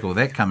want to tackle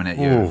that coming at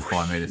you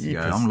 5 metres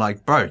ago? I'm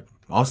like, bro,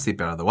 I'll step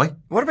out of the way.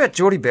 What about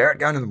Geordie Barrett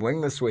going to the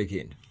wing this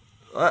weekend?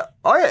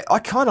 I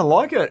kind of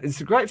like it.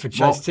 It's great for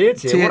Chase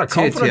Tiatia. What a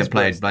confidence Tiatia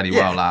played bloody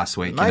well last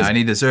week, and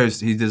he deserves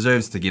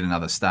to get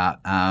another start.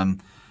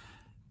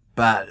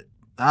 But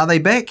are they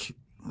back?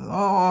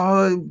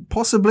 Oh,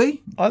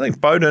 possibly. I think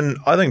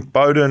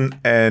Beauden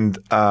and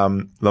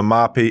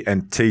Laumapi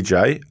and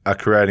TJ are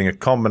creating a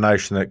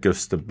combination that gives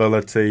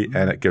stability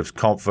and it gives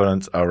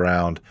confidence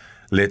around.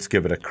 Let's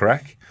give it a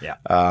crack. Yeah.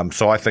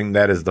 So I think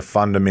that is the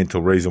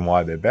fundamental reason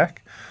why they're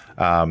back.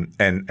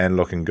 And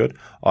looking good.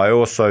 I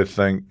also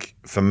think,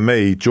 for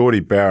me,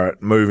 Geordie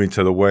Barrett moving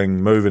to the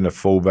wing, moving to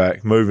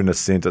fullback, moving to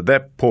centre,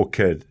 that poor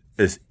kid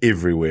is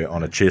everywhere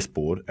on a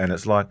chessboard. And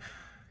it's like,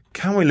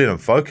 can't we let him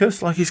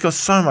focus? Like, he's got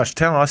so much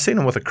talent. I've seen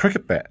him with a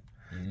cricket bat.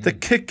 The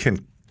kid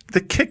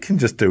can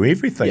just do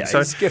everything. Yeah,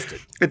 he's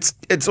gifted.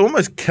 It's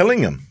almost killing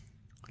him.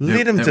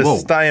 Let him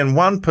just stay in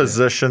one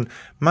position.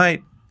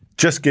 Mate,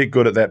 just get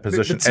good at that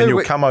position and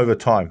you'll come over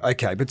time.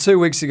 Okay, but 2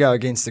 weeks ago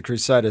against the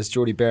Crusaders,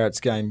 Geordie Barrett's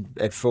game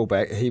at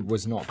fullback, he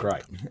was not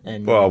great.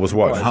 And I was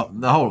woke.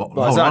 The whole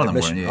lot of them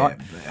weren't, yeah.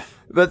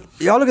 But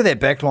I look at that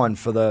back line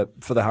for the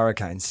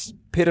Hurricanes.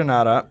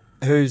 Perenara,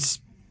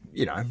 who's,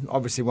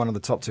 obviously one of the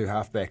top two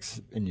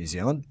halfbacks in New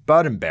Zealand.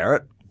 Beauden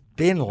Barrett,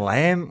 Ben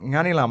Lamb,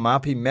 Ngani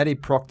Laumapi, Matty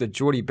Proctor,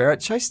 Geordie Barrett.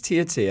 Chase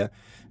Tiatia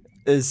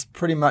is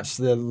pretty much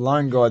the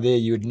lone guy there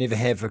you would never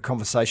have a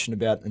conversation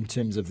about in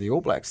terms of the All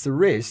Blacks. The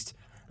rest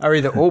are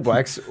either All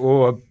Blacks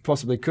or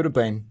possibly could have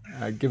been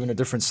given a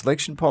different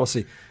selection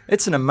policy.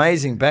 It's an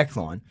amazing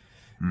backline.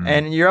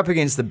 And you're up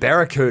against the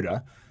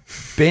Barracuda,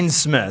 Ben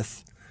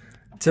Smith,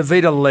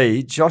 Tavita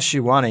Lee, Josh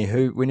Ioane,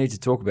 who we need to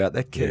talk about.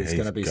 That kid is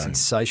going to be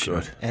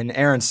sensational. Good. And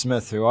Aaron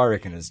Smith, who I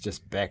reckon is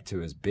just back to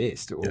his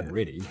best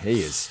already.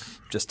 He is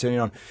just turning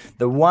on.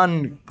 The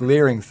one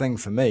glaring thing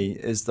for me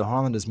is the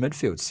Highlanders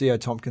midfield. Sio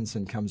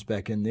Tompkinson comes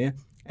back in there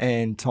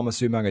and Thomas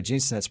Umaga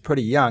Jensen. That's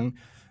pretty young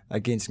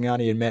against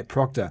Ngani and Matt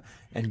Proctor.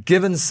 And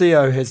given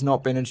Sio has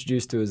not been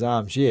introduced to his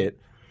arms yet,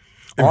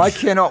 I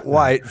cannot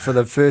wait for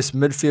the first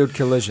midfield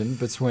collision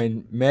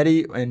between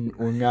Matty and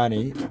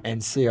Ngani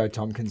and Sio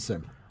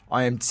Tompkinson.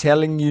 I am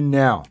telling you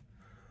now,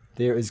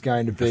 there is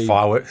going to be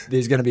fireworks.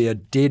 There's going to be a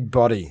dead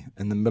body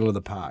in the middle of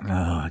the park.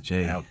 Oh,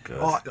 gee. How good.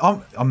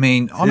 I'm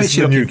This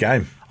is a new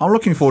game. I'm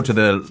looking forward to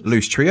the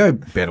loose trio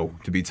battle,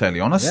 to be totally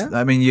honest. Yeah.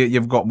 I mean,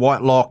 you've got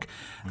Whitelock,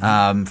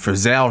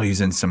 Frizzell,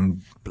 who's in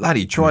some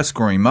bloody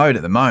try-scoring mode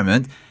at the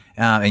moment,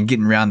 and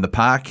getting around the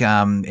park.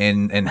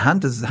 And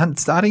Hunt, is Hunt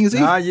starting, is he?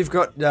 No, you've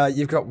got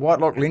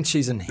Whitelock,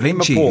 Lynchies and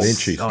Hemapau.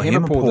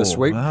 Hemapau. This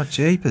week. Oh,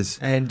 jeepers.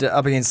 And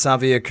up against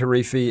Savia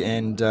Karifi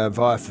and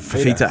Via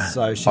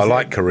Fafita. So I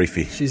like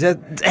Karifi. She's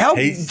at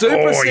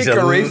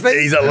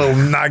Karifi. He's a little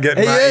nugget,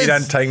 mate. He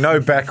don't take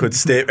no backward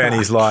step, and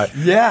he's like,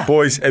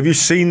 boys, have you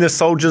seen the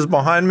soldiers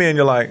behind me? And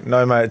you're like,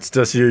 no, mate, it's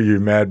just you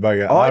mad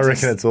bugger. I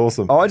reckon it's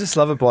awesome. I just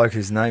love a bloke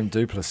who's named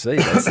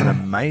Duplessis. That's an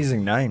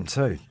amazing name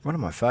too. One of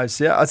my faves.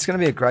 Yeah, it's going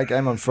to be a great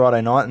game on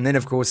Friday night. And then,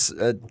 of course,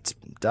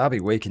 Derby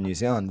week in New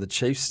Zealand, the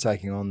Chiefs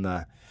taking on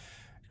the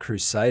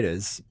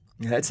Crusaders.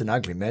 That's an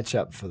ugly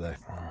matchup for the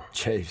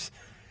Chiefs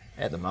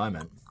at the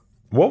moment.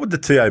 What would the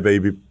TAB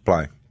be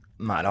playing?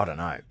 Mate, I don't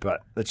know.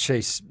 But the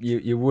Chiefs,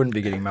 you wouldn't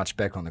be getting much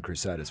back on the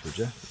Crusaders, would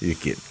you? You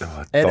get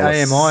at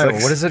AMI, or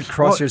what is it,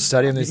 Christchurch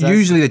Stadium these days?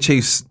 Usually the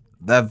Chiefs...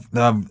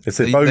 It's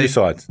their bogey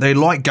sides. They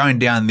like going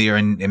down there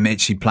and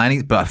actually playing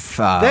it, but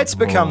that has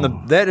become the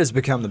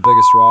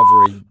biggest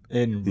rivalry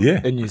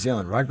in New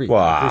Zealand rugby.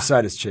 Wow.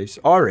 Crusaders Chiefs,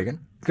 I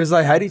reckon, because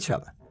they hate each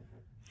other.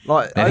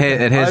 Like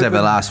it has over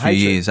the last few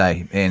years,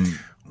 eh? And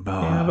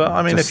but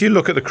I mean, if you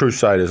look at the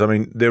Crusaders, I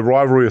mean, their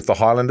rivalry with the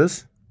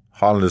Highlanders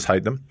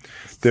hate them.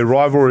 Their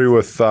rivalry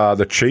with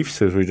the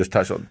Chiefs, as we just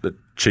touched on, the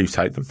Chiefs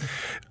hate them.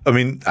 I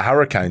mean, the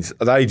Hurricanes,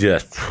 they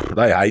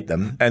hate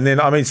them. And then,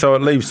 I mean, so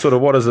it leaves sort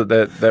of, what is it,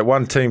 that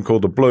one team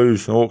called the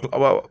Blues.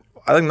 Well,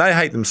 I think they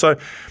hate them. So,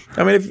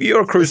 I mean, if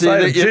you're a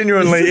Crusader,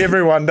 genuinely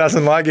everyone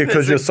doesn't like you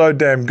because you're so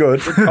damn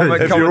good.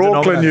 If you're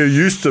Auckland, you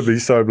used to be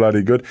so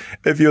bloody good.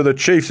 If you're the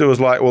Chiefs, it was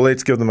like, well,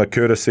 let's give them a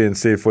courtesy and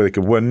see if we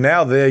could win.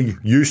 Now they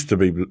used to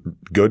be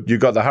good. You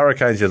got the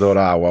Hurricanes, you thought,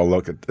 well,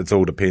 look, it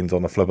all depends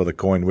on the flip of the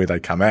coin where they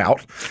come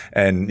out.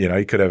 And,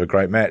 you could have a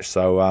great match.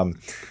 So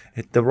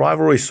the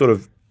rivalries sort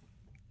of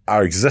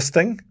are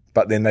existing,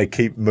 but then they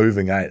keep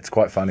moving. It's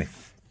quite funny.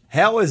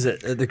 How is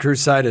it that the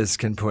Crusaders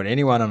can put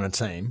anyone on a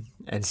team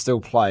and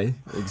still play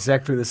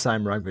exactly the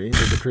same rugby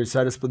that the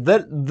Crusaders play?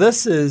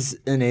 This is,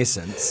 in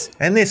essence...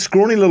 And they're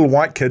scrawny little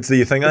white kids that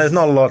you think, there's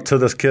not a lot to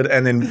this kid,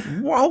 and then,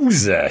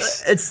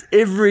 wowzers. It's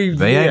every year.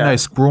 They ain't no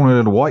scrawny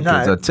little white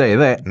kids, I'll tell you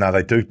that. No,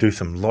 they do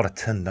some lot of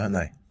tin, don't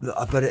they?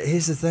 But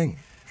here's the thing.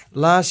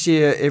 Last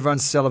year,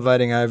 everyone's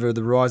salivating over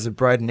the rise of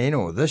Braden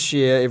Ennor. This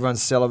year, everyone's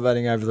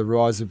salivating over the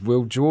rise of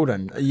Will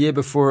Jordan. A year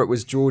before, it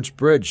was George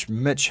Bridge,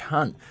 Mitch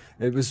Hunt.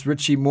 It was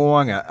Richie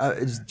Mo'unga.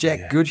 It was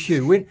Jack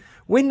Goodhue.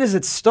 When does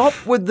it stop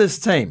with this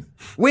team?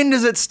 When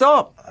does it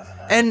stop?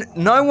 And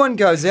no one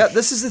goes out.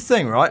 This is the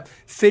thing, right?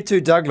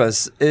 Fetu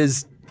Douglas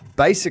is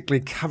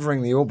basically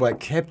covering the All Black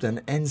captain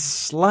and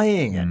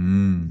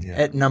slaying it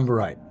at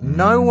number 8.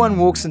 No one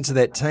walks into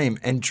that team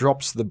and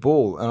drops the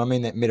ball, and I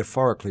mean that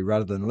metaphorically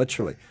rather than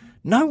literally.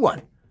 No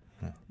one.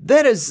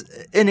 That is,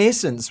 in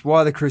essence,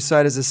 why the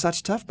Crusaders are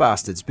such tough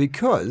bastards,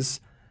 because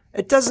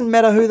it doesn't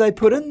matter who they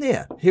put in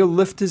there. He'll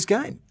lift his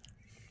game.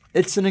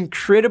 It's an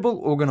incredible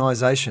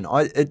organisation.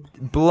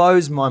 It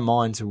blows my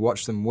mind to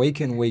watch them week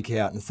in, week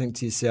out and think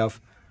to yourself,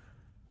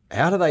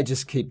 how do they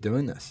just keep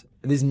doing this?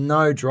 There's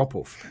no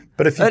drop-off.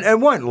 But if it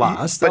won't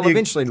last. They'll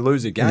eventually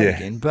lose a game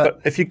again.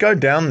 But if you go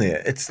down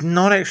there, it's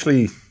not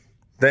actually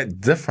that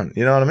different.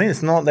 You know what I mean?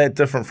 It's not that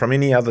different from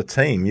any other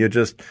team.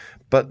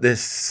 But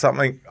there's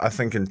something, I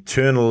think,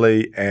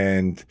 internally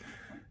and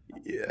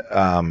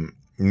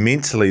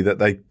mentally that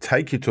they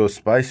take you to a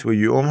space where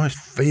you almost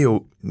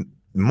feel,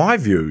 my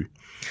view,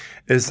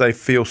 is they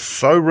feel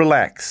so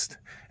relaxed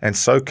and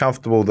so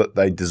comfortable that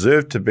they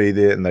deserve to be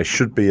there and they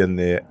should be in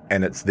there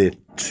and it's their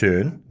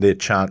turn, their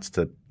chance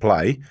to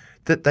play,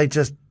 that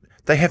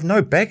they have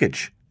no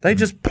baggage. They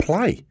just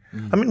play.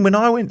 I mean, when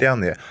I went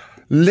down there,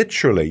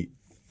 literally,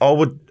 I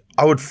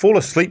would fall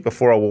asleep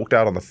before I walked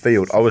out on the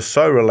field. I was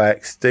so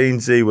relaxed.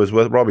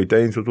 Robbie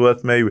Deans was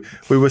with me.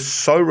 We were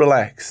so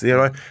relaxed.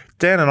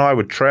 Dan and I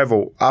would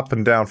travel up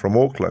and down from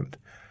Auckland,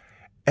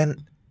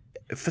 and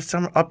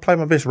I'd play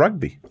my best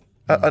rugby.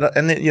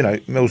 And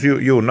then, Mills,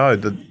 you'll know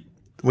that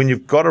when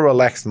you've got a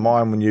relaxed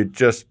mind, when you're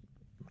just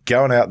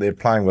going out there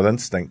playing with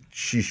instinct,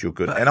 sheesh, you're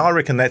good. And I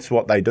reckon that's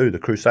what they do, the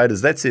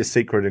Crusaders. That's their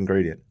secret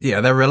ingredient. Yeah,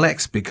 they're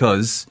relaxed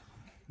because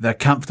they're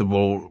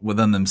comfortable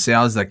within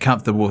themselves. They're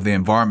comfortable with the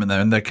environment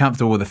they're in. They're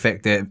comfortable with the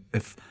fact that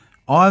if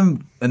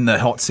I'm in the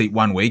hot seat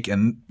one week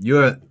and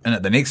you're in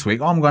it the next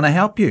week, I'm going to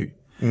help you.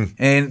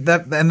 And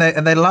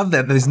they love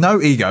that. There's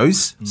no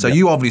egos. So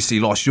you obviously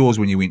lost yours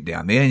when you went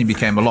down there, and you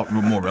became a lot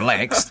more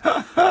relaxed.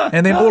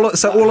 And then all of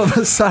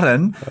a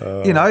sudden,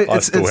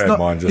 it's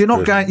not. You're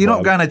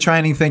not going to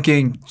training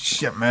thinking,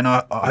 shit, man,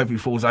 I hope he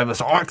falls over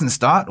so I can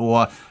start,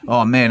 or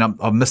oh man,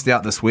 I've missed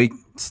out this week.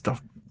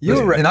 Stuff.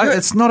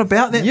 It's not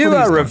about that. You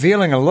are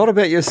revealing a lot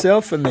about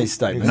yourself in these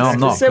statements. No, I'm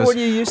not. Is that what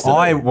you used to do?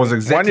 I was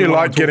exactly. One, you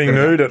like getting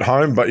nude at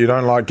home, but you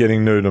don't like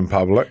getting nude in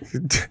public.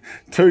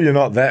 2, you're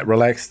not that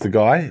relaxed, the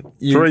guy.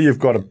 3, you've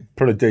got a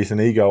pretty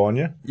decent ego on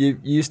you. You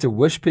used to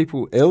wish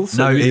people ill. Wish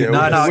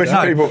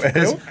people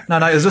ill.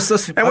 No. Is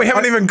this? And we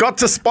haven't even got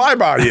to Spy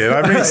Bar yet.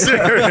 I mean,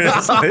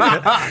 seriously.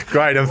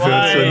 Great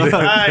influence.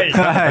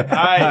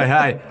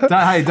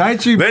 Hey,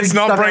 don't you? Let's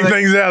not bring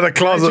things out of the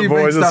closet,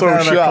 boys. It's all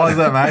shut.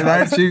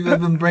 Don't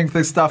you bring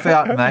this stuff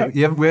out, mate.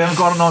 We haven't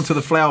gotten on to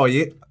the flower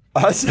yet.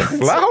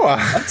 Flower?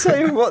 I tell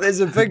you what, there's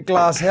a big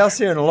glass house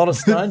here and a lot of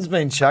stones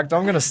being chucked.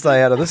 I'm going to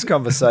stay out of this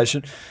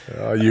conversation.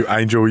 Oh, you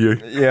angel,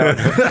 you.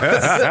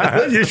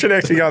 Yeah. You should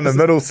actually go in the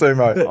middle,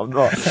 Sumo. I'm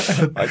not.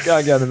 I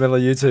can't go in the middle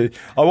of you two.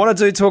 I want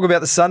to talk about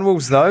the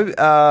Sunwolves, though.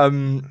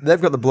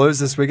 They've got the Blues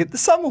this weekend. The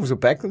Sunwolves will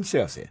back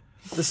themselves here.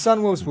 The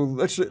Sunwolves will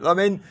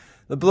literally,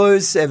 the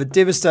Blues have a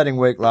devastating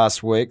week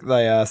last week.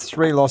 They are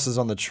 3 losses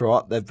on the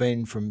trot. They've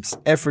been from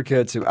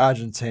Africa to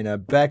Argentina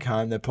back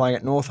home. They're playing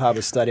at North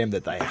Harbour Stadium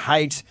that they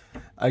hate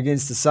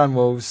against the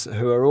Sunwolves,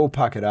 who are all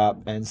puckered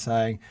up and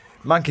saying,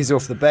 monkeys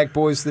off the back,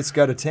 boys, let's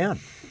go to town.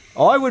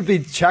 I'd be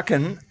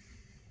chucking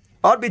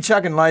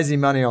lazy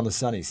money on the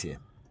Sunnies here.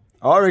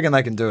 I reckon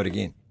they can do it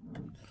again.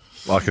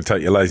 I could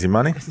take your lazy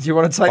money. Do you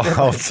want to take that?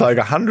 I'll take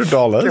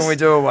 $100. Can we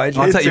do a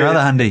wager? I'll take your other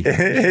hundy.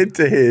 Head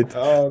to head,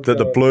 that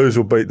the Blues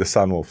will beat the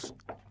Sunwolves.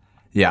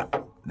 Yeah.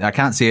 I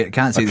can't see it. I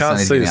can't see the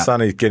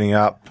Sunnies getting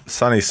up.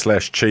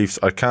 Sunnies/Chiefs.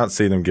 I can't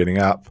see them getting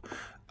up.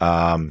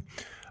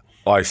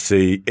 I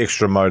see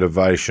extra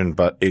motivation,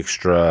 but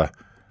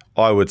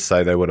I would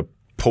say they would have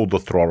pulled the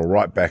throttle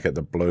right back at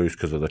the Blues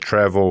because of the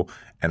travel,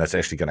 and it's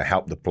actually going to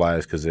help the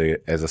players because,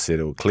 as I said,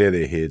 it will clear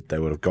their head. They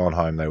would have gone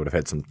home. They would have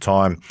had some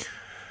time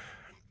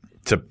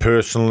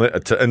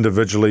to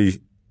individually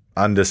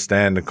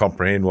understand and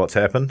comprehend what's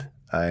happened.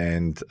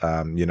 and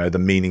the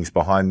meanings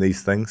behind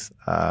these things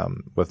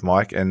with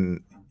Mike.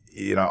 And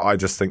I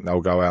just think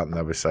they'll go out and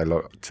they'll say,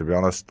 look, to be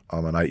honest,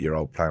 I'm an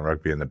 8-year-old playing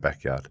rugby in the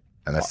backyard,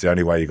 and that's the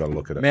only way you got to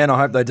look at it. Man, I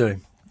hope they do.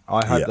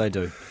 I hope they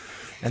do.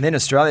 And then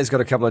Australia's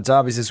got a couple of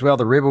derbies as well,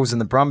 the Rebels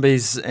and the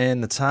Brumbies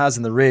and the Tars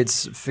and the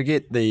Reds.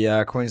 Forget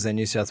the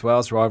Queensland-New South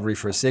Wales rivalry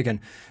for a second.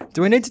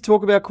 Do we need to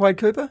talk about Quade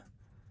Cooper?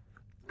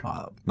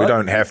 We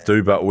don't have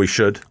to, but we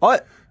should.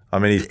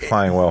 He's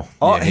playing well.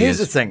 Here's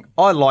the thing.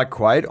 I like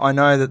Quade. I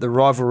know that the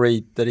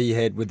rivalry that he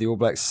had with the All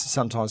Blacks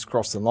sometimes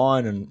crossed the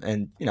line,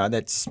 and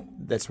that's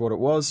what it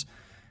was.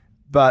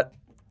 But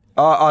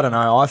I don't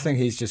know. I think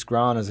he's just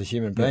grown as a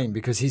human being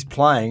because he's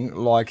playing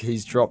like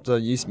he's dropped.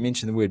 You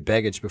mentioned the word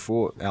baggage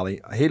before, Ali.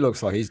 He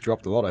looks like he's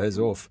dropped a lot of his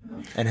off.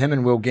 And him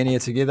and Will Guinea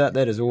together,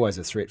 that is always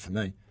a threat for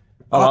me.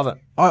 I love it.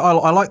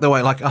 I like the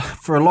way,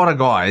 for a lot of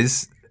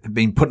guys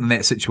being put in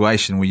that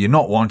situation where you're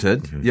not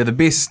wanted, you're the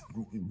best,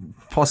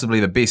 possibly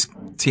the best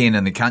 10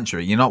 in the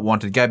country. You're not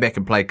wanted. Go back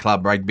and play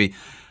club rugby.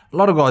 A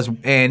lot of guys,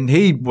 and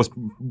he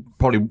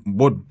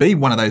would be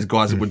one of those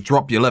guys that would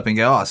drop your lip and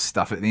go,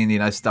 stuff it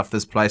then, stuff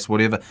this place,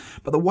 whatever.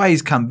 But the way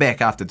he's come back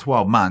after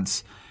 12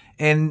 months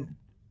and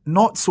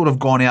not sort of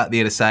gone out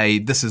there to say,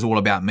 this is all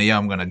about me,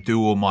 I'm going to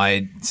do all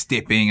my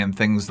stepping and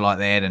things like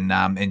that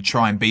and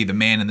try and be the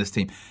man in this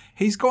team.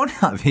 He's gone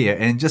out there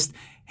and just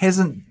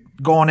hasn't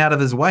gone out of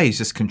his way. He's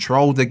just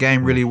controlled the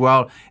game really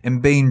well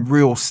and been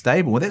real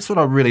stable. And that's what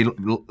I really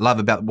love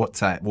about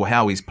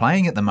how he's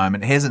playing at the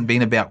moment. It hasn't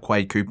been about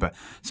Quade Cooper.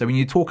 So when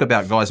you talk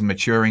about guys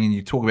maturing and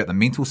you talk about the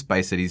mental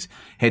space that he's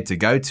had to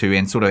go to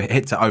and sort of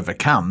had to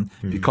overcome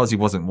because he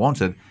wasn't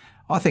wanted,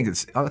 I think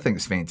it's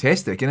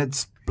fantastic and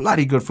it's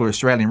bloody good for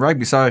Australian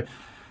rugby. So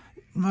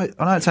I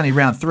know it's only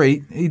round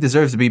 3. He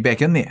deserves to be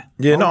back in there.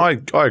 Yeah, no, I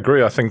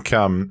agree. I think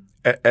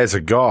as a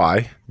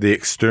guy, the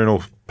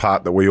external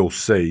part that we all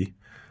see,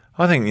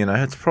 I think,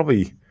 it's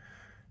probably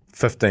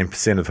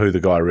 15% of who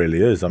the guy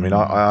really is. I mean,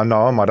 I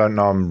know him. I don't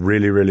know him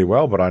really, really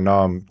well, but I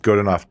know him good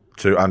enough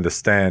to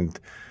understand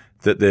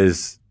that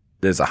there's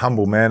a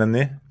humble man in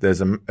there.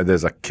 There's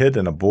a kid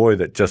and a boy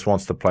that just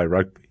wants to play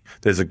rugby.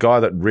 There's a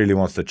guy that really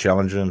wants to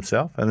challenge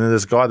himself. And then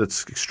there's a guy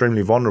that's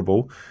extremely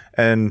vulnerable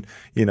and,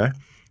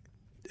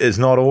 is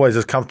not always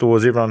as comfortable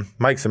as everyone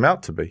makes him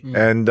out to be.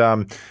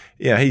 And,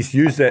 he's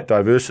used that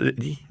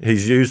diversity.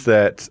 He's used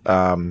that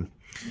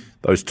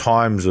those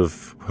times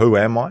of who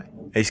am I?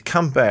 He's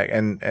come back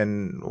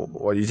and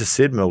what you just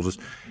said, Mills, is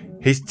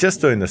he's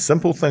just doing the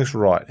simple things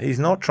right. He's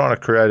not trying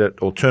to create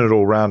it or turn it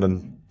all around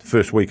in the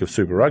first week of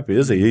Super Rugby,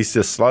 is he? He's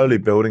just slowly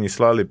building.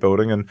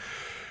 And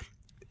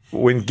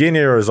when Guinea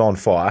is on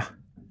fire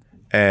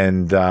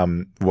and,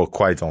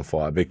 Quade's on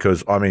fire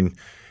because,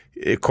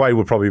 Quade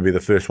would probably be the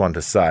first one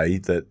to say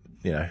that,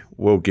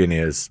 Will Guinea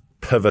is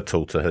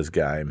pivotal to his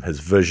game,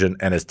 his vision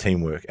and his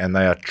teamwork, and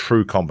they are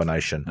true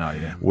combination. Oh,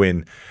 yeah.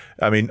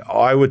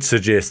 I would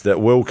suggest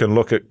that Will can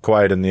look at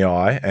Quade in the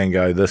eye and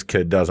go, this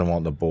kid doesn't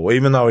want the ball.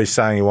 Even though he's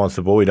saying he wants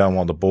the ball, he don't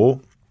want the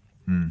ball.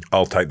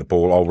 I'll take the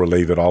ball, I'll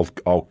relieve it,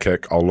 I'll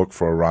kick, I'll look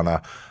for a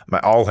runner.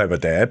 I'll have a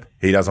dab.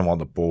 He doesn't want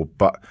the ball.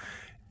 But,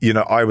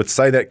 I would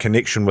say that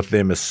connection with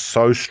them is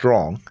so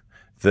strong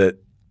that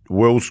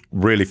Will's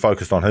really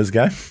focused on his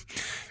game.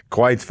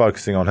 Quade's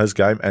focusing on his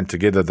game, and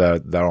together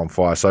they're on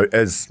fire. So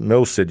as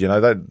Mills said,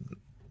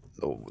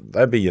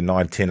 they'd be your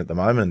 9-10 at the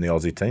moment in the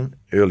Aussie team.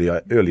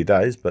 Early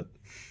days, but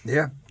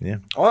yeah.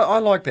 I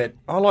like that.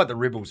 I like the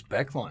Rebels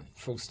backline.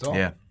 Full stop.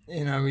 Yeah.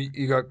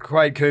 You got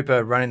Quade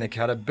Cooper running the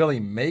cutter, Billy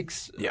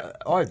Meeks. Yeah.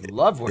 I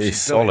love watching Billy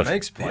solid.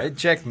 Meeks play. Yeah.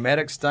 Jack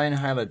Maddox, Dane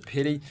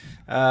Haylett-Petty.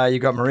 You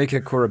got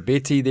Marika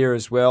Koroibete there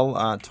as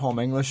well. Tom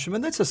English.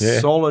 That's a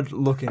solid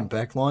looking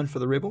backline for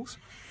the Rebels.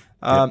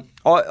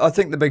 I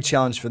think the big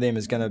challenge for them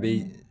is going to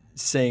be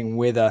seeing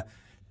whether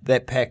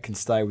that pack can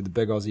stay with the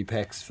big Aussie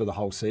packs for the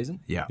whole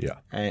season. Yeah.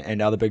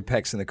 And other big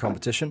packs in the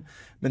competition.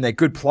 They're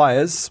good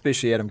players,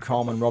 especially Adam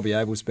Coleman. Robbie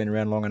Abel's been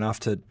around long enough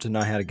to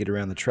know how to get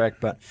around the track,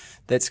 but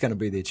that's going to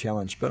be their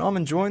challenge. But I'm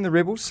enjoying the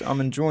Rebels.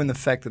 I'm enjoying the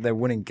fact that they're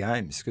winning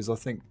games because I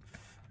think,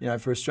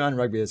 for Australian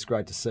rugby, that's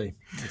great to see.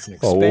 It's an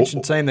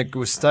expansion team that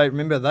was stayed.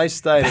 Remember, they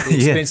stayed at the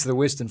expense of the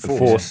Western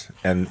Force.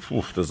 And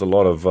there's a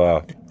lot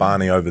of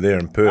Barney over there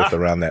in Perth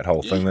around that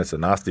whole thing. That's a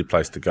nasty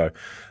place to go.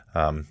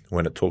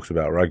 When it talks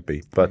about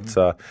rugby. But,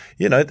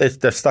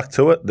 they've stuck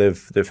to it.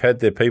 They've had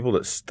their people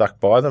that stuck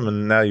by them,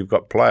 and now you've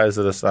got players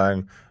that are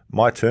saying,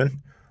 my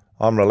turn,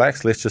 I'm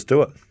relaxed, let's just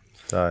do it.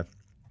 So,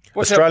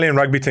 Australian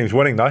rugby team's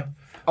winning, though.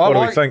 What do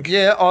we think?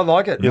 Yeah, I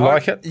like it. You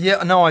like it?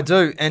 Yeah, no, I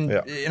do. And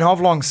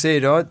I've long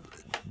said,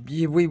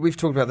 we've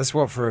talked about this,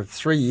 for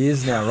 3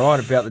 years now,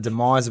 right, about the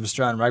demise of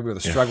Australian rugby or the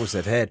struggles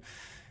they've had.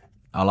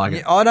 I like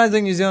it. I don't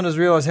think New Zealanders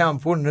realise how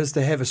important it is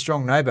to have a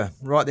strong neighbour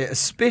right there,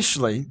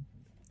 especially...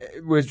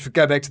 We'll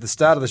go back to the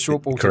start of the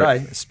short ball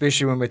today,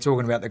 especially when we're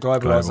talking about the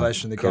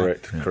globalisation of the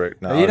game.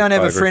 Correct. No, if you don't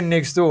have a friend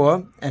next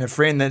door and a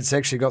friend that's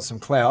actually got some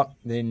clout,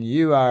 then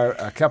you are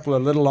a couple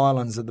of little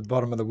islands at the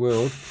bottom of the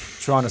world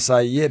trying to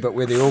say, but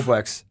we're the All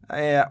Blacks.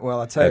 Yeah,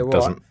 well, I tell you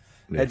what,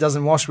 it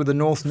doesn't wash with the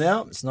North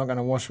now. It's not going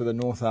to wash with the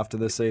North after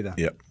this either.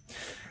 Yep.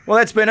 Well,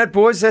 that's been it,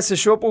 boys. That's the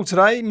short ball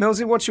today.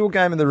 Millsy, what's your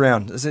game of the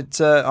round? Is it?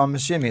 I'm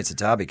assuming it's a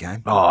derby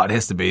game. Oh, it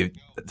has to be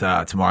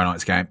tomorrow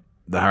night's game.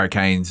 The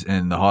Hurricanes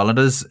and the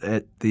Highlanders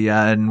at the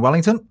in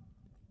Wellington.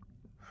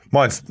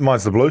 Mine's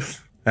the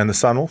Blues and the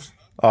Sunwolves.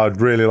 I'd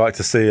really like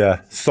to see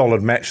a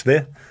solid match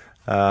there.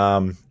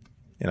 I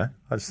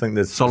just think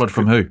there's solid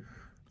from who?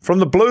 From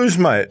the Blues,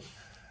 mate.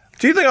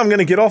 Do you think I'm going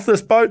to get off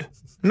this boat?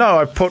 No,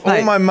 I put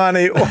all my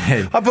money.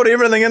 I put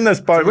everything in this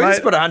boat, We mate.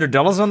 just put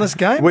 $100 on this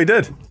game? We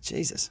did.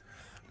 Jesus.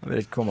 I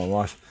better call my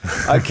wife.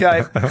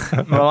 Okay.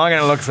 Well, I'm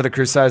going to look for the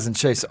Crusaders and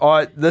Chiefs.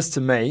 This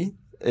to me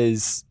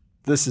is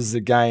a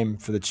game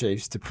for the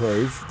Chiefs to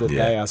prove that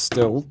they are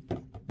still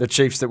the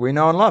Chiefs that we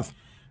know and love.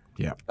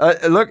 Yeah.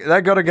 Look,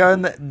 they've got to go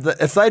in.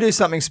 If they do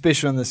something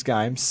special in this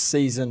game,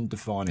 season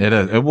defining. It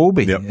is. It will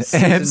be. Yep.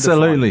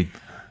 Absolutely.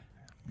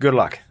 Good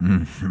luck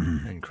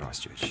in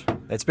Christchurch.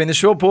 That's been the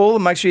short ball.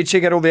 Make sure you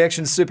check out all the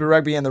action, Super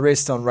Rugby and the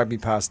rest on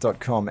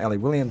rugbypass.com. Ali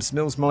Williams,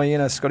 Mills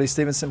Muliana, Scotty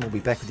Stevenson. We'll be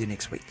back with you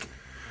next week.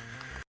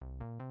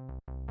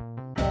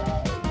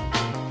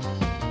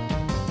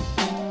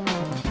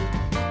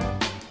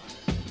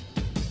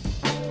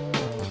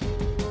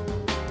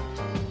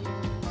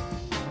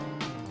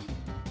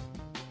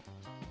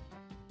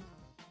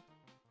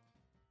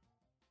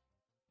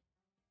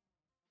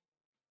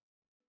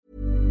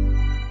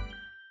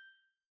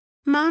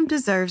 Mom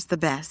deserves the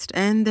best,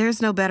 and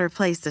there's no better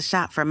place to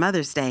shop for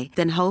Mother's Day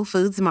than Whole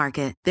Foods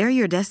Market. They're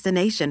your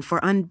destination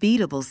for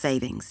unbeatable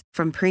savings,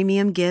 from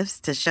premium gifts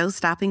to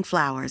show-stopping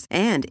flowers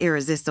and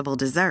irresistible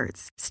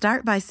desserts.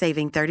 Start by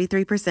saving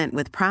 33%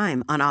 with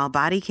Prime on all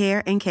body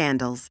care and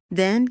candles.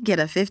 Then get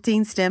a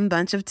 15-stem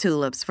bunch of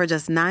tulips for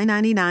just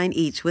 $9.99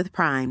 each with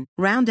Prime.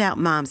 Round out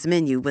Mom's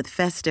menu with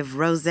festive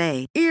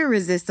rosé,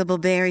 irresistible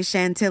berry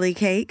chantilly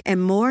cake,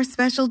 and more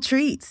special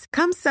treats.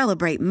 Come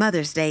celebrate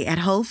Mother's Day at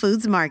Whole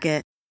Foods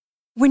Market.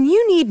 When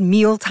you need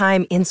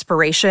mealtime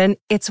inspiration,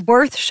 it's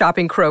worth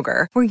shopping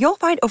Kroger, where you'll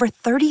find over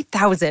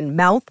 30,000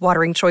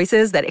 mouth-watering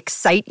choices that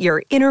excite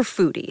your inner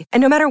foodie. And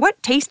no matter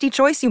what tasty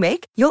choice you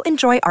make, you'll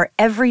enjoy our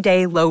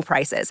everyday low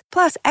prices,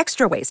 plus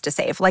extra ways to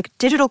save, like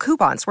digital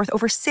coupons worth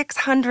over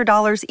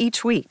 $600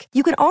 each week.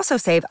 You can also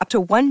save up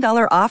to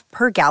 $1 off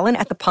per gallon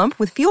at the pump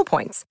with fuel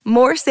points.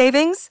 More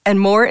savings and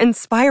more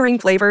inspiring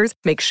flavors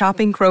make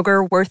shopping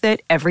Kroger worth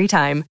it every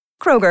time.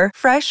 Kroger,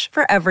 fresh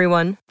for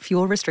everyone.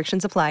 Fuel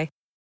restrictions apply.